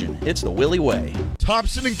fresh fusion. It's the Willie way.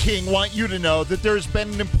 Thompson and King want you to know that there has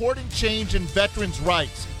been an important change in veterans'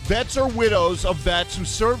 rights. Vets or widows of vets who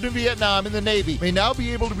served in Vietnam in the Navy may now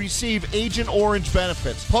be able to receive Agent Orange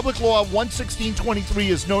benefits. Public Law 11623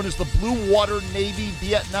 is known as the Blue Water Navy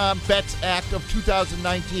Vietnam Vets Act of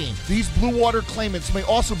 2019. These Blue Water claimants may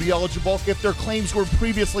also be eligible if their claims were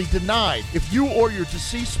previously denied. If you or your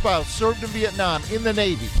deceased spouse served in Vietnam in the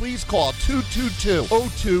Navy, please call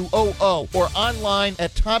 222-0200 or online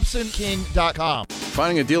at thompsonking.com.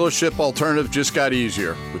 Finding a dealership alternative just got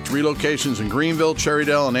easier. With 3 locations in Greenville,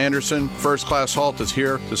 Cherrydale, and Anderson, First Class Halt is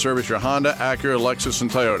here to service your Honda, Acura, Lexus, and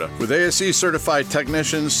Toyota. With ASE certified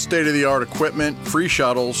technicians, state-of-the-art equipment, free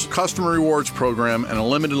shuttles, customer rewards program, and a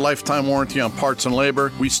limited lifetime warranty on parts and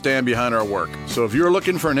labor, we stand behind our work. So if you're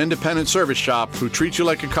looking for an independent service shop who treats you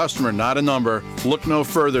like a customer, not a number, look no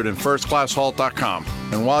further than firstclasshalt.com.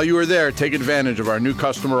 And while you are there, take advantage of our new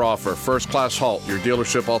customer offer, First Class Halt, your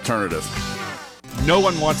dealership alternative. No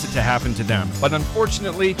one wants it to happen to them, but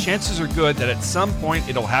unfortunately, chances are good that at some point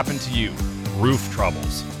it'll happen to you. Roof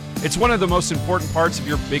troubles. It's one of the most important parts of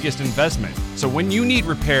your biggest investment. So when you need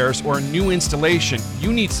repairs or a new installation,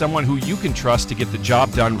 you need someone who you can trust to get the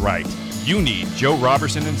job done right. You need Joe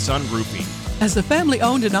Robertson & Son Roofing. As a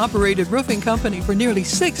family-owned and operated roofing company for nearly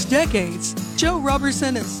 6 decades, Joe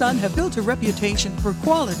Robertson & Son have built a reputation for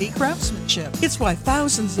quality craftsmanship. It's why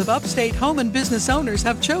thousands of upstate home and business owners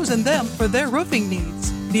have chosen them for their roofing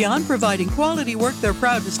needs. Beyond providing quality work they're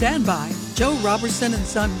proud to stand by, Joe Robertson &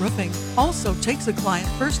 Son Roofing also takes a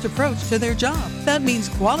client-first approach to their job. That means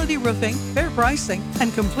quality roofing, fair pricing,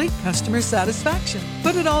 and complete customer satisfaction.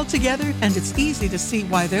 Put it all together, and it's easy to see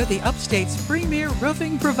why they're the Upstate's premier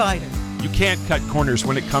roofing provider. You can't cut corners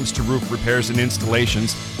when it comes to roof repairs and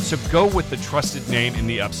installations, so go with the trusted name in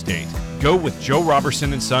the Upstate. Go with Joe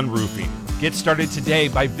Robertson & Son Roofing. Get started today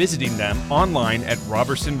by visiting them online at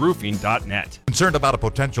robertsonroofing.net. Concerned about a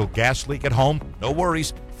potential gas leak at home? No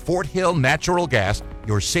worries. Fort Hill Natural Gas,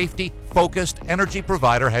 your safety-focused energy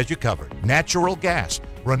provider, has you covered. Natural gas,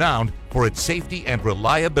 renowned for its safety and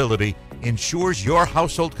reliability, ensures your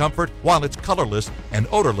household comfort while it's colorless and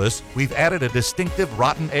odorless. We've added a distinctive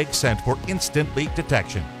rotten egg scent for instant leak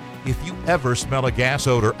detection. If you ever smell a gas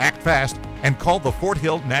odor, act fast and call the Fort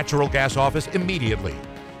Hill Natural Gas office immediately.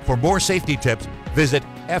 For more safety tips, visit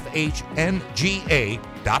FHNGA.com.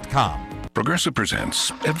 Progressive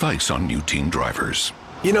presents advice on new teen drivers.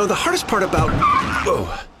 You know, the hardest part about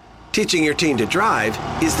teaching your teen to drive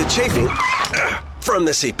is the chafing from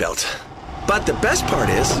the seatbelt. But the best part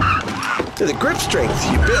is the grip strength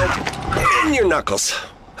you build in your knuckles.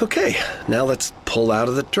 Okay, now let's pull out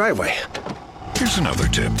of the driveway. Here's another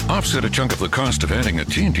tip. Offset a chunk of the cost of adding a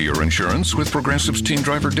teen to your insurance with Progressive's Teen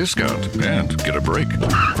Driver Discount and get a break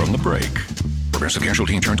from the brake. Progressive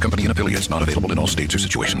Casualty Insurance Company and affiliates, not available in all states or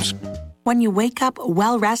situations. When you wake up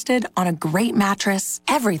well-rested on a great mattress,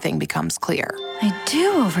 everything becomes clear. I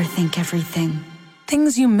do overthink everything.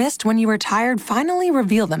 Things you missed when you were tired finally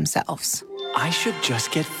reveal themselves. I should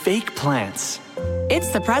just get fake plants. It's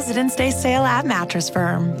the President's Day sale at Mattress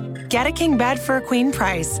Firm. Get a king bed for a queen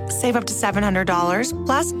price. Save up to $700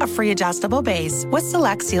 plus a free adjustable base with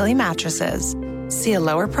select Sealy mattresses. See a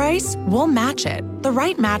lower price? We'll match it. The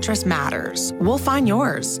right mattress matters. We'll find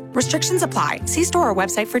yours. Restrictions apply. See store or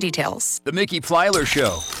website for details. The Mickey Plyler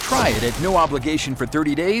Show. Try it at no obligation for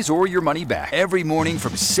 30 days or your money back. Every morning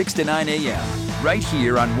from 6 to 9 a.m. Right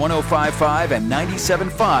here on 105.5 and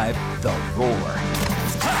 97.5, The Roar.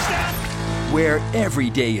 Where every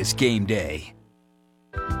day is game day.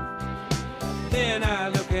 Then I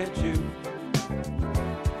look at you,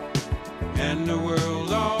 and the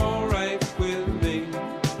world's all right with me.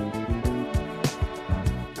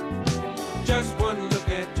 Just one look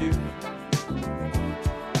at you,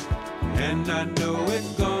 and I know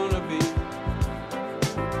it's gonna be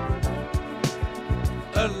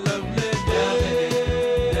a lovely day.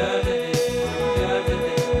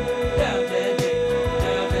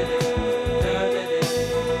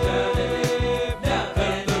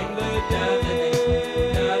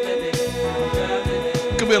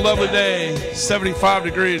 going to be a lovely day. 75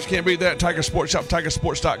 degrees. Can't beat that. Tiger Sports Shop,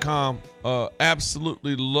 tigersports.com.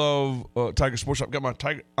 Absolutely love Tiger Sports Shop. Got my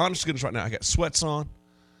Tiger. Honest to goodness, right now, I got sweats on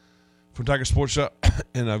from Tiger Sports Shop,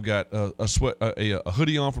 and I've got a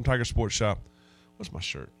hoodie on from Tiger Sports Shop. What's my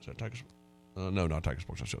shirt? Is that Tiger? No, not Tiger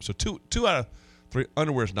Sports Shop. So two out of 3.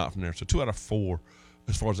 Underwear is not from there. So 2 out of 4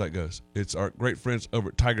 as far as that goes. It's our great friends over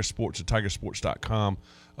at Tiger Sports at tigersports.com.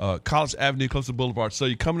 College Avenue, Clemson Boulevard. So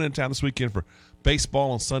you're coming into town this weekend for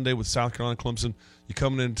baseball on Sunday with South Carolina Clemson. You're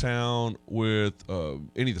coming into town with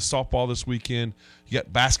any of the softball this weekend. You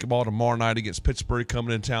got basketball tomorrow night against Pittsburgh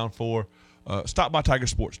coming into town for. Stop by Tiger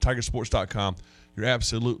Sports, tigersports.com. You're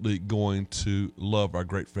absolutely going to love our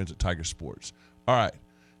great friends at Tiger Sports. All right.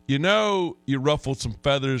 You know you ruffled some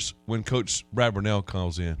feathers when Coach Brad Brownell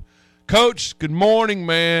calls in. Coach, good morning,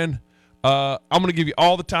 man. I'm going to give you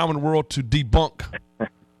all the time in the world to debunk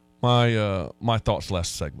my thoughts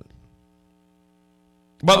last segment.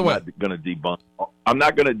 By the way, I'm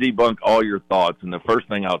not going to debunk all your thoughts, and the first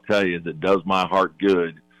thing I'll tell you is it does my heart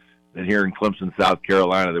good that here in Clemson, South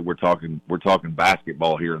Carolina, that we're talking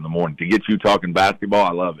basketball here in the morning. To get you talking basketball,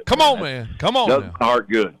 I love it. Come on, man. Come on. Does my heart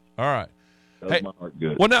good. All right. Does my heart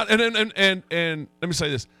good. Well, now, and let me say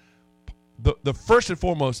this. The first and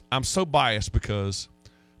foremost, I'm so biased because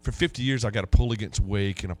for 50 years I got to pull against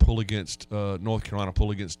Wake and I pull against North Carolina,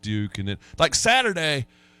 pull against Duke, and then like Saturday,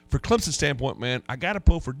 for Clemson's standpoint, man, I got to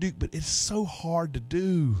pull for Duke, but it's so hard to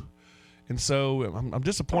do, and so I'm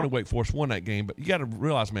disappointed Wake Forest won that game. But you got to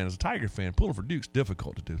realize, man, as a Tiger fan, pulling for Duke's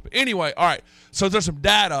difficult to do. But anyway, all right. So there's some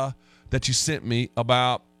data that you sent me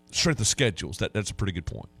about strength of schedules. That's a pretty good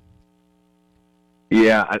point.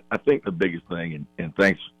 Yeah, I think the biggest thing, and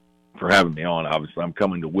thanks for having me on. Obviously, I'm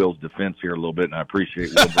coming to Will's defense here a little bit, and I appreciate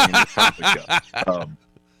Will bringing this topic up.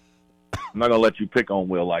 I'm not going to let you pick on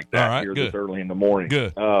Will like that here this early in the morning.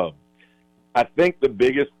 Good. I think the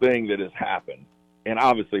biggest thing that has happened, and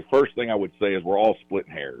obviously, first thing I would say is we're all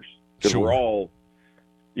splitting hairs. Because we're all,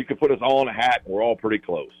 you could put us all in a hat, and we're all pretty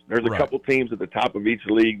close. There's a couple teams at the top of each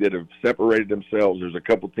league that have separated themselves. There's a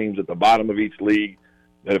couple teams at the bottom of each league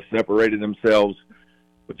that have separated themselves.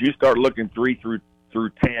 But you start looking 3 through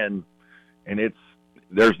 10, and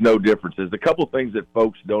there's no differences. The couple things that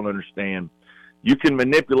folks don't understand, you can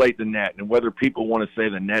manipulate the net, and whether people want to say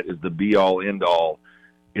the net is the be-all, end-all,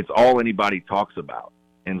 it's all anybody talks about.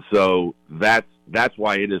 And so that's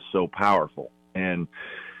why it is so powerful. And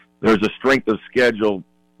there's a strength of schedule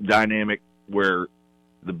dynamic where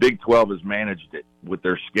the Big 12 has managed it with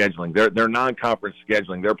their scheduling. Their non-conference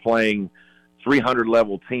scheduling, they're playing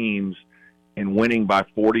 300-level teams and winning by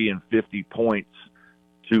 40 and 50 points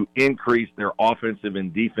to increase their offensive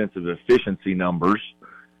and defensive efficiency numbers,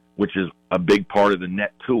 which is a big part of the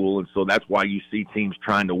net tool. And so that's why you see teams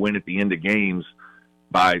trying to win at the end of games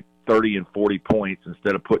by 30 and 40 points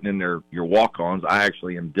instead of putting in your walk-ons. I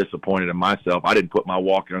actually am disappointed in myself. I didn't put my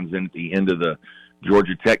walk-ons in at the end of the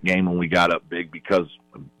Georgia Tech game when we got up big because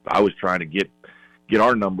I was trying to get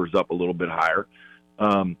our numbers up a little bit higher.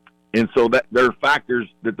 And so that there are factors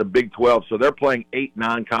that the Big 12, so they're playing 8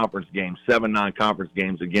 non-conference games, 7 non-conference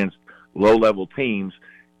games against low-level teams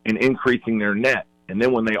and increasing their net. And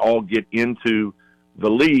then when they all get into the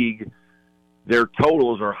league, their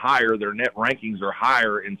totals are higher, their net rankings are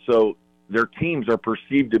higher, and so their teams are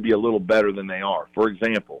perceived to be a little better than they are. For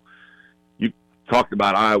example, you talked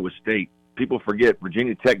about Iowa State. People forget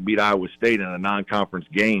Virginia Tech beat Iowa State in a non-conference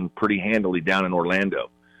game pretty handily down in Orlando.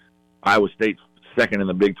 Iowa State's second in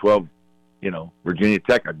the Big 12, Virginia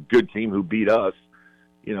Tech, a good team who beat us,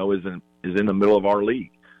 is in the middle of our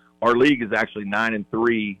league. Our league is actually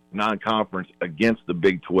 9-3 non-conference against the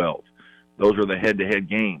Big 12. Those are the head-to-head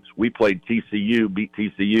games. We played TCU, beat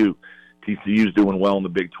TCU. TCU's doing well in the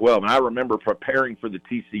Big 12. And I remember preparing for the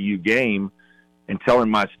TCU game and telling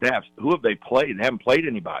my staffs, who have they played? They haven't played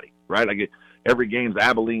anybody, right? Every game's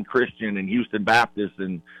Abilene Christian and Houston Baptist,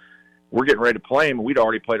 and we're getting ready to play them, and we'd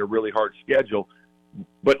already played a really hard schedule.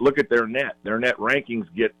 But look at their net. Their net rankings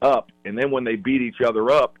get up, and then when they beat each other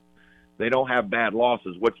up, they don't have bad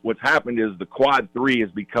losses. What's happened is the Quad 3 has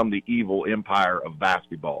become the evil empire of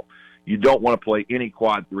basketball. You don't want to play any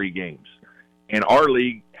Quad 3 games. And our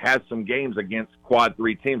league has some games against Quad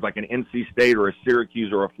 3 teams, like an NC State or a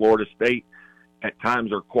Syracuse or a Florida State at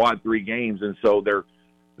times are Quad 3 games, and so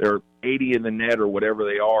they're 80 in the net or whatever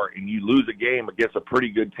they are, and you lose a game against a pretty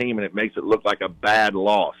good team, and it makes it look like a bad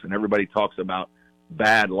loss, and everybody talks about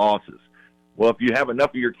bad losses. Well, if you have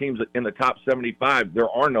enough of your teams in the top 75, there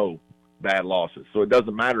are no bad losses, so it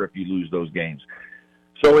doesn't matter if you lose those games.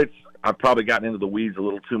 So I've probably gotten into the weeds a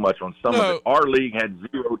little too much on some of it. Our league had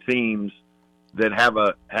 0 teams that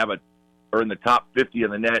are in the top 50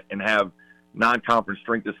 in the net and have non-conference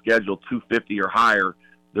strength of schedule 250 or higher.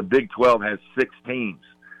 The Big 12 has 6 teams.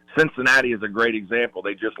 Cincinnati is a great example.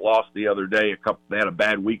 They just lost the other day. They had a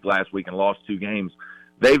bad week last week and lost 2 games.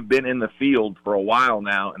 They've been in the field for a while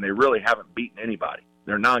now, and they really haven't beaten anybody.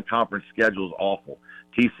 Their non-conference schedule is awful.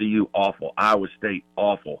 TCU, awful. Iowa State,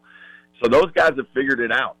 awful. So those guys have figured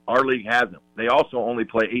it out. Our league hasn't. They also only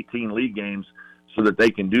play 18 league games so that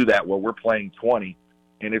they can do that, while we're playing 20.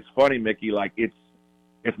 And it's funny, Mickey, like it's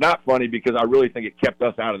not funny because I really think it kept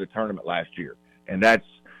us out of the tournament last year, and that's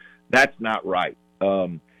not right.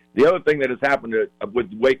 The other thing that has happened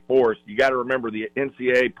with Wake Forest, you got to remember the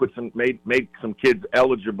NCAA made some kids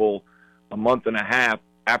eligible a month and a half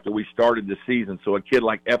after we started the season. So a kid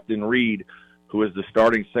like Efton Reed, who is the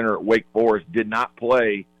starting center at Wake Forest, did not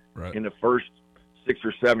play in the first 6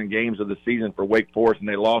 or 7 games of the season for Wake Forest, and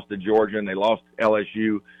they lost to Georgia and they lost to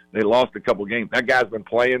LSU. They lost a couple games. That guy's been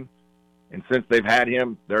playing, and since they've had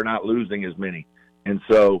him, they're not losing as many. And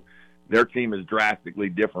so their team is drastically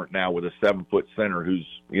different now with a 7-foot center who's,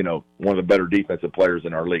 one of the better defensive players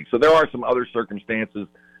in our league. So there are some other circumstances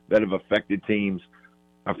that have affected teams.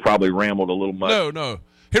 I've probably rambled a little much. No.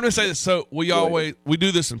 Hear me say this. So we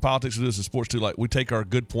do this in politics, we do this in sports too. Like, we take our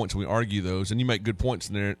good points and we argue those, and you make good points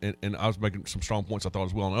in there, and I was making some strong points I thought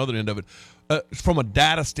as well on the other end of it. From a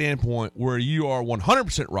data standpoint, where you are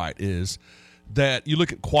 100% right is that you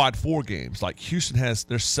look at quad 4 games. Like Houston they're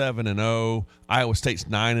 7-0, Iowa State's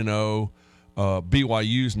 9-0,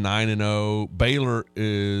 BYU's 9-0,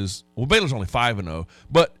 Baylor's only 5-0.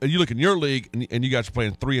 But you look in your league, and you guys are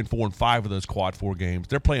playing 3 and 4 and 5 of those quad 4 games.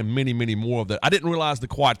 They're playing many, many more of that. I didn't realize the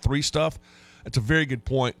quad 3 stuff. That's a very good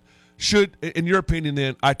point. Should, in your opinion,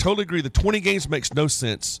 then, I totally agree. The 20 games makes no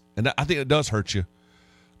sense, and I think it does hurt you.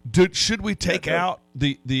 Should we take out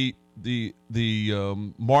the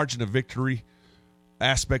margin of victory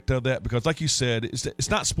aspect of that? Because like you said, it's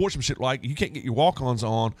not sportsmanship. Like, you can't get your walk-ons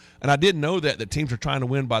on, and I didn't know that teams are trying to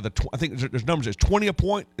win by I think there's numbers. It's 20 a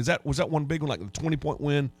point. Was that one big one, like the 20-point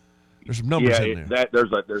win? There's some numbers in there.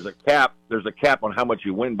 There's a cap. There's a cap on how much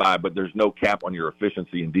you win by, but there's no cap on your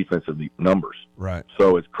efficiency and defensive numbers. Right.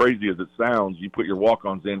 So as crazy as it sounds, you put your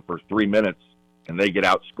walk-ons in for 3 minutes, and they get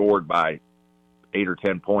outscored by 8 or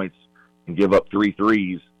 10 points and give up 3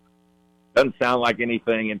 threes. Doesn't sound like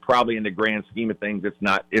anything, and probably in the grand scheme of things, it's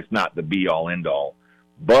not the be-all, end-all.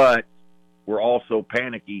 But we're all so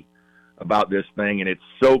panicky about this thing, and it's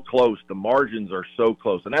so close. The margins are so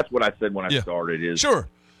close, and that's what I said when I started. Is sure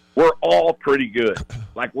we're all pretty good.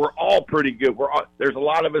 Like, we're all pretty good. There's a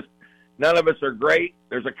lot of us. None of us are great.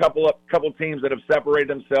 There's a couple teams that have separated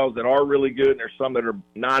themselves that are really good, and there's some that are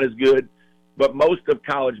not as good. But most of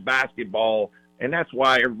college basketball. And that's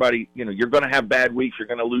why everybody, you're going to have bad weeks. You're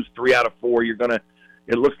going to lose 3 out of 4.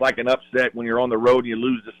 It looks like an upset when you're on the road and you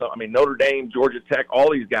lose to something. I mean, Notre Dame, Georgia Tech,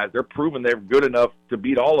 all these guys, they're proving they're good enough to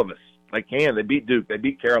beat all of us. They can. They beat Duke. They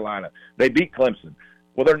beat Carolina. They beat Clemson.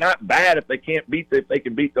 Well, they're not bad if they can beat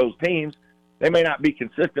those teams. They may not be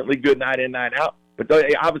consistently good night in, night out, but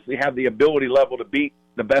they obviously have the ability level to beat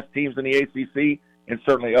the best teams in the ACC and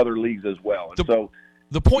certainly other leagues as well. And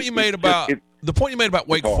the point you made about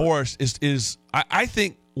Wake Forest is I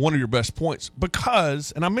think one of your best points,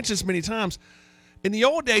 because, and I mentioned this many times, in the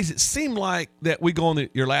old days it seemed like that we go on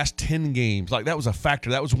your last 10 games. Like, that was a factor.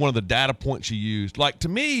 That was one of the data points you used. Like, to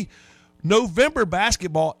me, November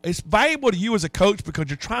basketball is valuable to you as a coach because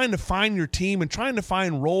you're trying to find your team and trying to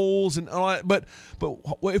find roles and all that. But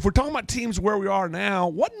if we're talking about teams where we are now,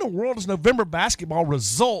 what in the world is November basketball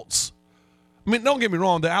results? I mean, don't get me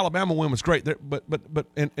wrong. The Alabama win was great, but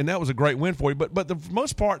that was a great win for you. But for the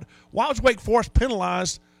most part, why was Wake Forest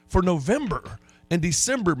penalized for November and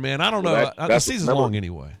December? Man, I don't know. The season's long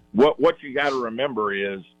anyway. What you got to remember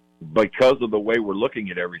is, because of the way we're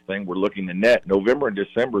looking at everything, we're looking to net. November and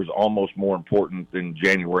December is almost more important than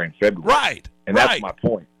January and February. Right. And that's my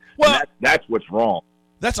point. Well, that's what's wrong.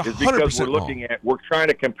 That's 100% because we're trying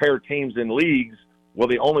to compare teams in leagues. Well,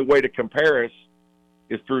 the only way to compare us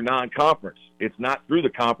is through non-conference. It's not through the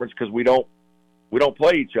conference because we don't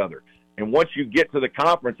play each other. And once you get to the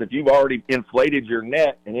conference, if you've already inflated your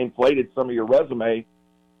net and inflated some of your resume,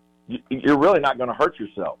 you're really not going to hurt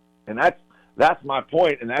yourself. And that's my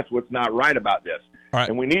point, and that's what's not right about this. Right.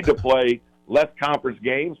 And we need to play less conference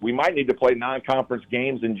games. We might need to play non-conference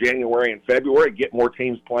games in January and February, get more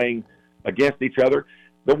teams playing against each other.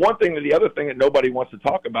 The other thing that nobody wants to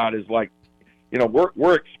talk about is, like,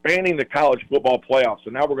 we're expanding the college football playoffs, so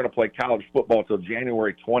now we're going to play college football until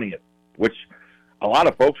January 20th, which a lot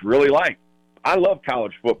of folks really like. I love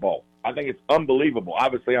college football. I think it's unbelievable.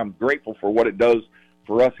 Obviously, I'm grateful for what it does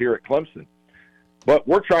for us here at Clemson. But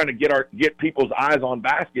we're trying to get people's eyes on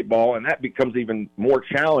basketball, and that becomes even more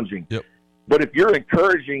challenging. Yep. But if you're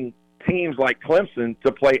encouraging teams like Clemson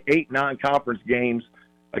to play 8 non-conference games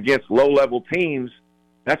against low-level teams,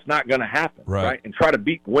 that's not going to happen, right? And try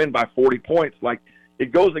to win by 40 points. Like,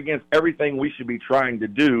 it goes against everything we should be trying to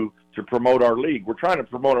do to promote our league. We're trying to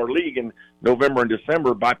promote our league in November and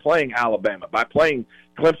December by playing Alabama, by playing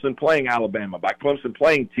Clemson playing Alabama, by Clemson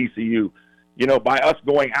playing TCU, by us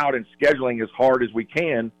going out and scheduling as hard as we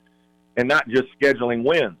can and not just scheduling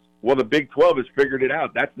wins. Well, the Big 12 has figured it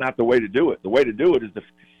out. That's not the way to do it. The way to do it is to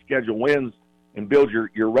schedule wins and build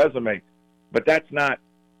your resume. But that's not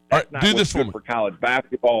what's good for college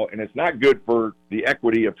basketball, and it's not good for the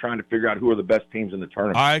equity of trying to figure out who are the best teams in the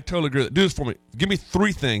tournament. I totally agree. Do this for me. Give me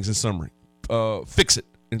 3 things in summary. Fix it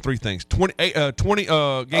in 3 things. 20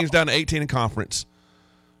 games down to 18 in conference,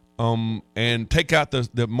 and take out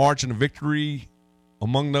the margin of victory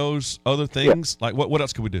among those other things. Yeah. Like what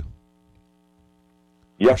else could we do?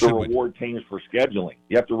 You have to reward teams for scheduling.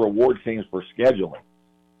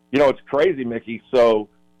 It's crazy, Mickey. So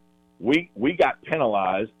we got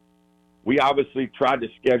penalized. We obviously tried to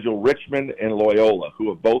schedule Richmond and Loyola, who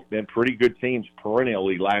have both been pretty good teams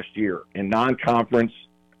perennially last year in non-conference,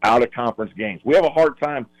 out-of-conference games. We have a hard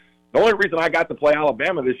time. The only reason I got to play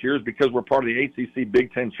Alabama this year is because we're part of the ACC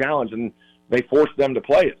Big Ten Challenge, and they forced them to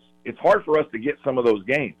play us. It's hard for us to get some of those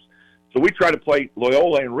games. So we tried to play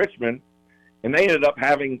Loyola and Richmond, and they ended up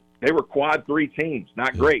they were quad 3 teams,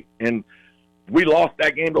 not great. And we lost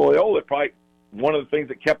that game to Loyola, probably one of the things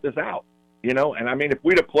that kept us out, And, I mean, if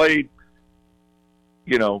we'd have played,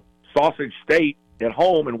 Sausage State at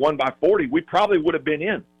home and won by 40, we probably would have been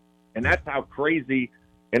in. And that's how crazy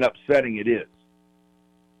and upsetting it is.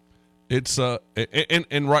 It's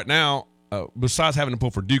and right now, besides having to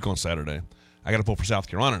pull for Duke on Saturday, I got to pull for South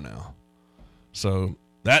Carolina now. So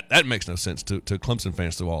that makes no sense to Clemson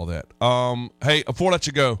fans through all that. Hey, before I let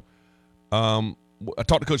you go, I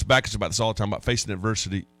talk to Coach Backus about this all the time, about facing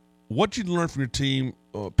adversity. What did you learn from your team?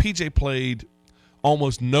 PJ played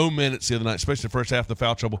almost no minutes the other night, especially the first half of the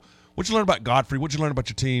foul trouble. What did you learn about Godfrey? What did you learn about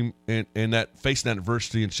your team and that facing that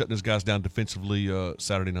adversity and shutting those guys down defensively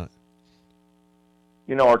Saturday night?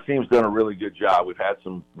 Our team's done a really good job. We've had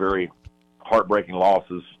some very heartbreaking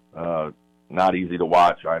losses, not easy to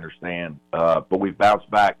watch, I understand. But we've bounced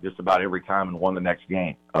back just about every time and won the next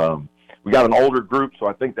game. We got an older group, so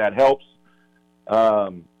I think that helps.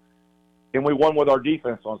 And we won with our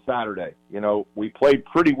defense on Saturday. We played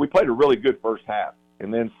a really good first half.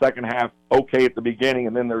 And then second half, okay at the beginning,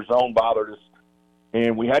 and then their zone bothered us.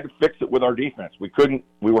 And we had to fix it with our defense. We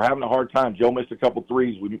were having a hard time. Joe missed a couple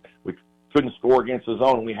threes. We couldn't score against the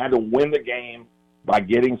zone. And we had to win the game by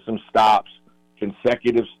getting some stops,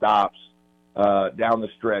 consecutive stops down the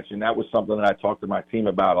stretch. And that was something that I talked to my team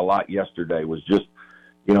about a lot yesterday, was just,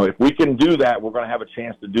 if we can do that, we're going to have a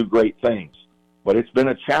chance to do great things. But it's been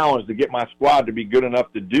a challenge to get my squad to be good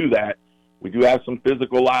enough to do that. We do have some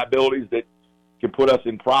physical liabilities that can put us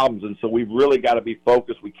in problems, and so we've really got to be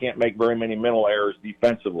focused. We can't make very many mental errors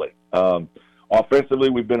defensively. Offensively,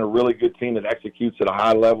 we've been a really good team that executes at a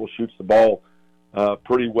high level, shoots the ball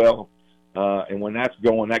pretty well. And when that's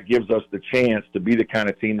going, that gives us the chance to be the kind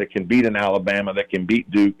of team that can beat an Alabama, that can beat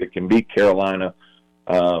Duke, that can beat Carolina,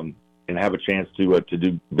 and have a chance to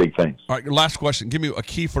do big things. All right, last question. Give me a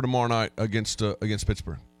key for tomorrow night against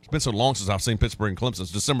Pittsburgh. It's been so long since I've seen Pittsburgh and Clemson.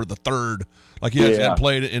 It's December the 3rd. Like you hadn't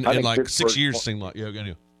played in like Pittsburgh, 6 years, it seemed like.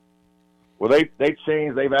 Yeah, Well, they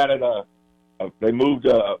changed. They've added they moved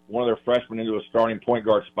one of their freshmen into a starting point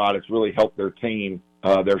guard spot. It's really helped their team.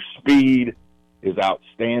 Their speed is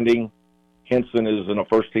outstanding. Henson is a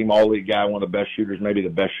first-team All-League guy, one of the best shooters, maybe the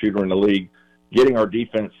best shooter in the league. Getting our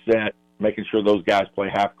defense set, making sure those guys play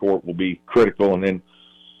half court will be critical. And then,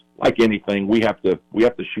 like anything, we have to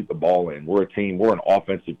shoot the ball in. We're a team. We're an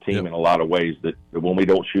offensive team in a lot of ways that when we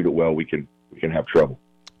don't shoot it well, we can have trouble.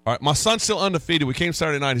 All right, my son's still undefeated. We came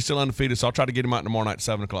Saturday night. He's still undefeated, so I'll try to get him out tomorrow night at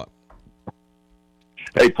 7 o'clock.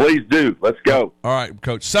 Hey, please do. Let's go. All right,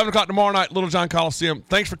 Coach. 7 o'clock tomorrow night, Little John Coliseum.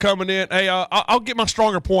 Thanks for coming in. Hey, I'll get my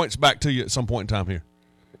stronger points back to you at some point in time here.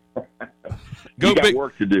 You got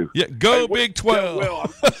work to do. Yeah, go Big 12.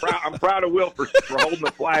 Will, I'm proud of Will for holding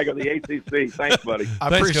the flag of the ACC. Thanks, buddy. I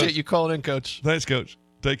appreciate you calling in, Coach. Thanks, Coach.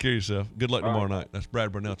 Take care of yourself. Good luck tomorrow night. That's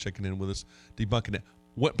Brad Brownell checking in with us, debunking it.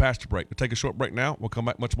 Went past the break. We'll take a short break now. We'll come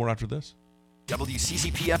back much more after this.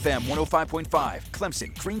 WCCP-FM 105.5,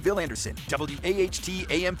 Clemson, Greenville, Anderson. WAHT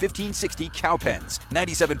AM 1560, Cowpens.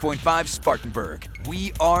 97.5, Spartanburg.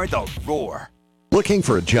 We are the Roar. Looking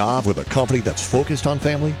for a job with a company that's focused on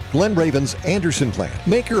family? Glen Raven's Anderson Plant,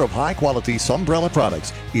 maker of high-quality Sunbrella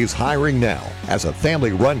products, is hiring now. As a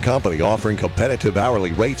family-run company offering competitive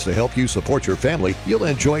hourly rates to help you support your family, you'll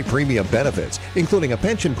enjoy premium benefits, including a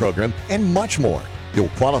pension program and much more. You'll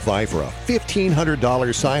qualify for a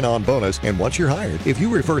 $1,500 sign-on bonus, and once you're hired, if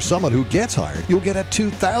you refer someone who gets hired, you'll get a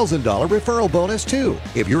 $2,000 referral bonus too.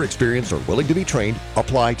 If you're experienced or willing to be trained,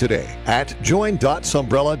 apply today at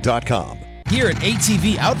join.sunbrella.com. Here at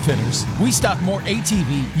ATV Outfitters, we stock more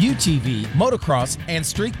ATV, UTV, motocross, and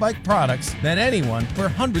street bike products than anyone for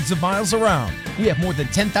hundreds of miles around. We have more than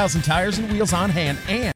 10,000 tires and wheels on hand, and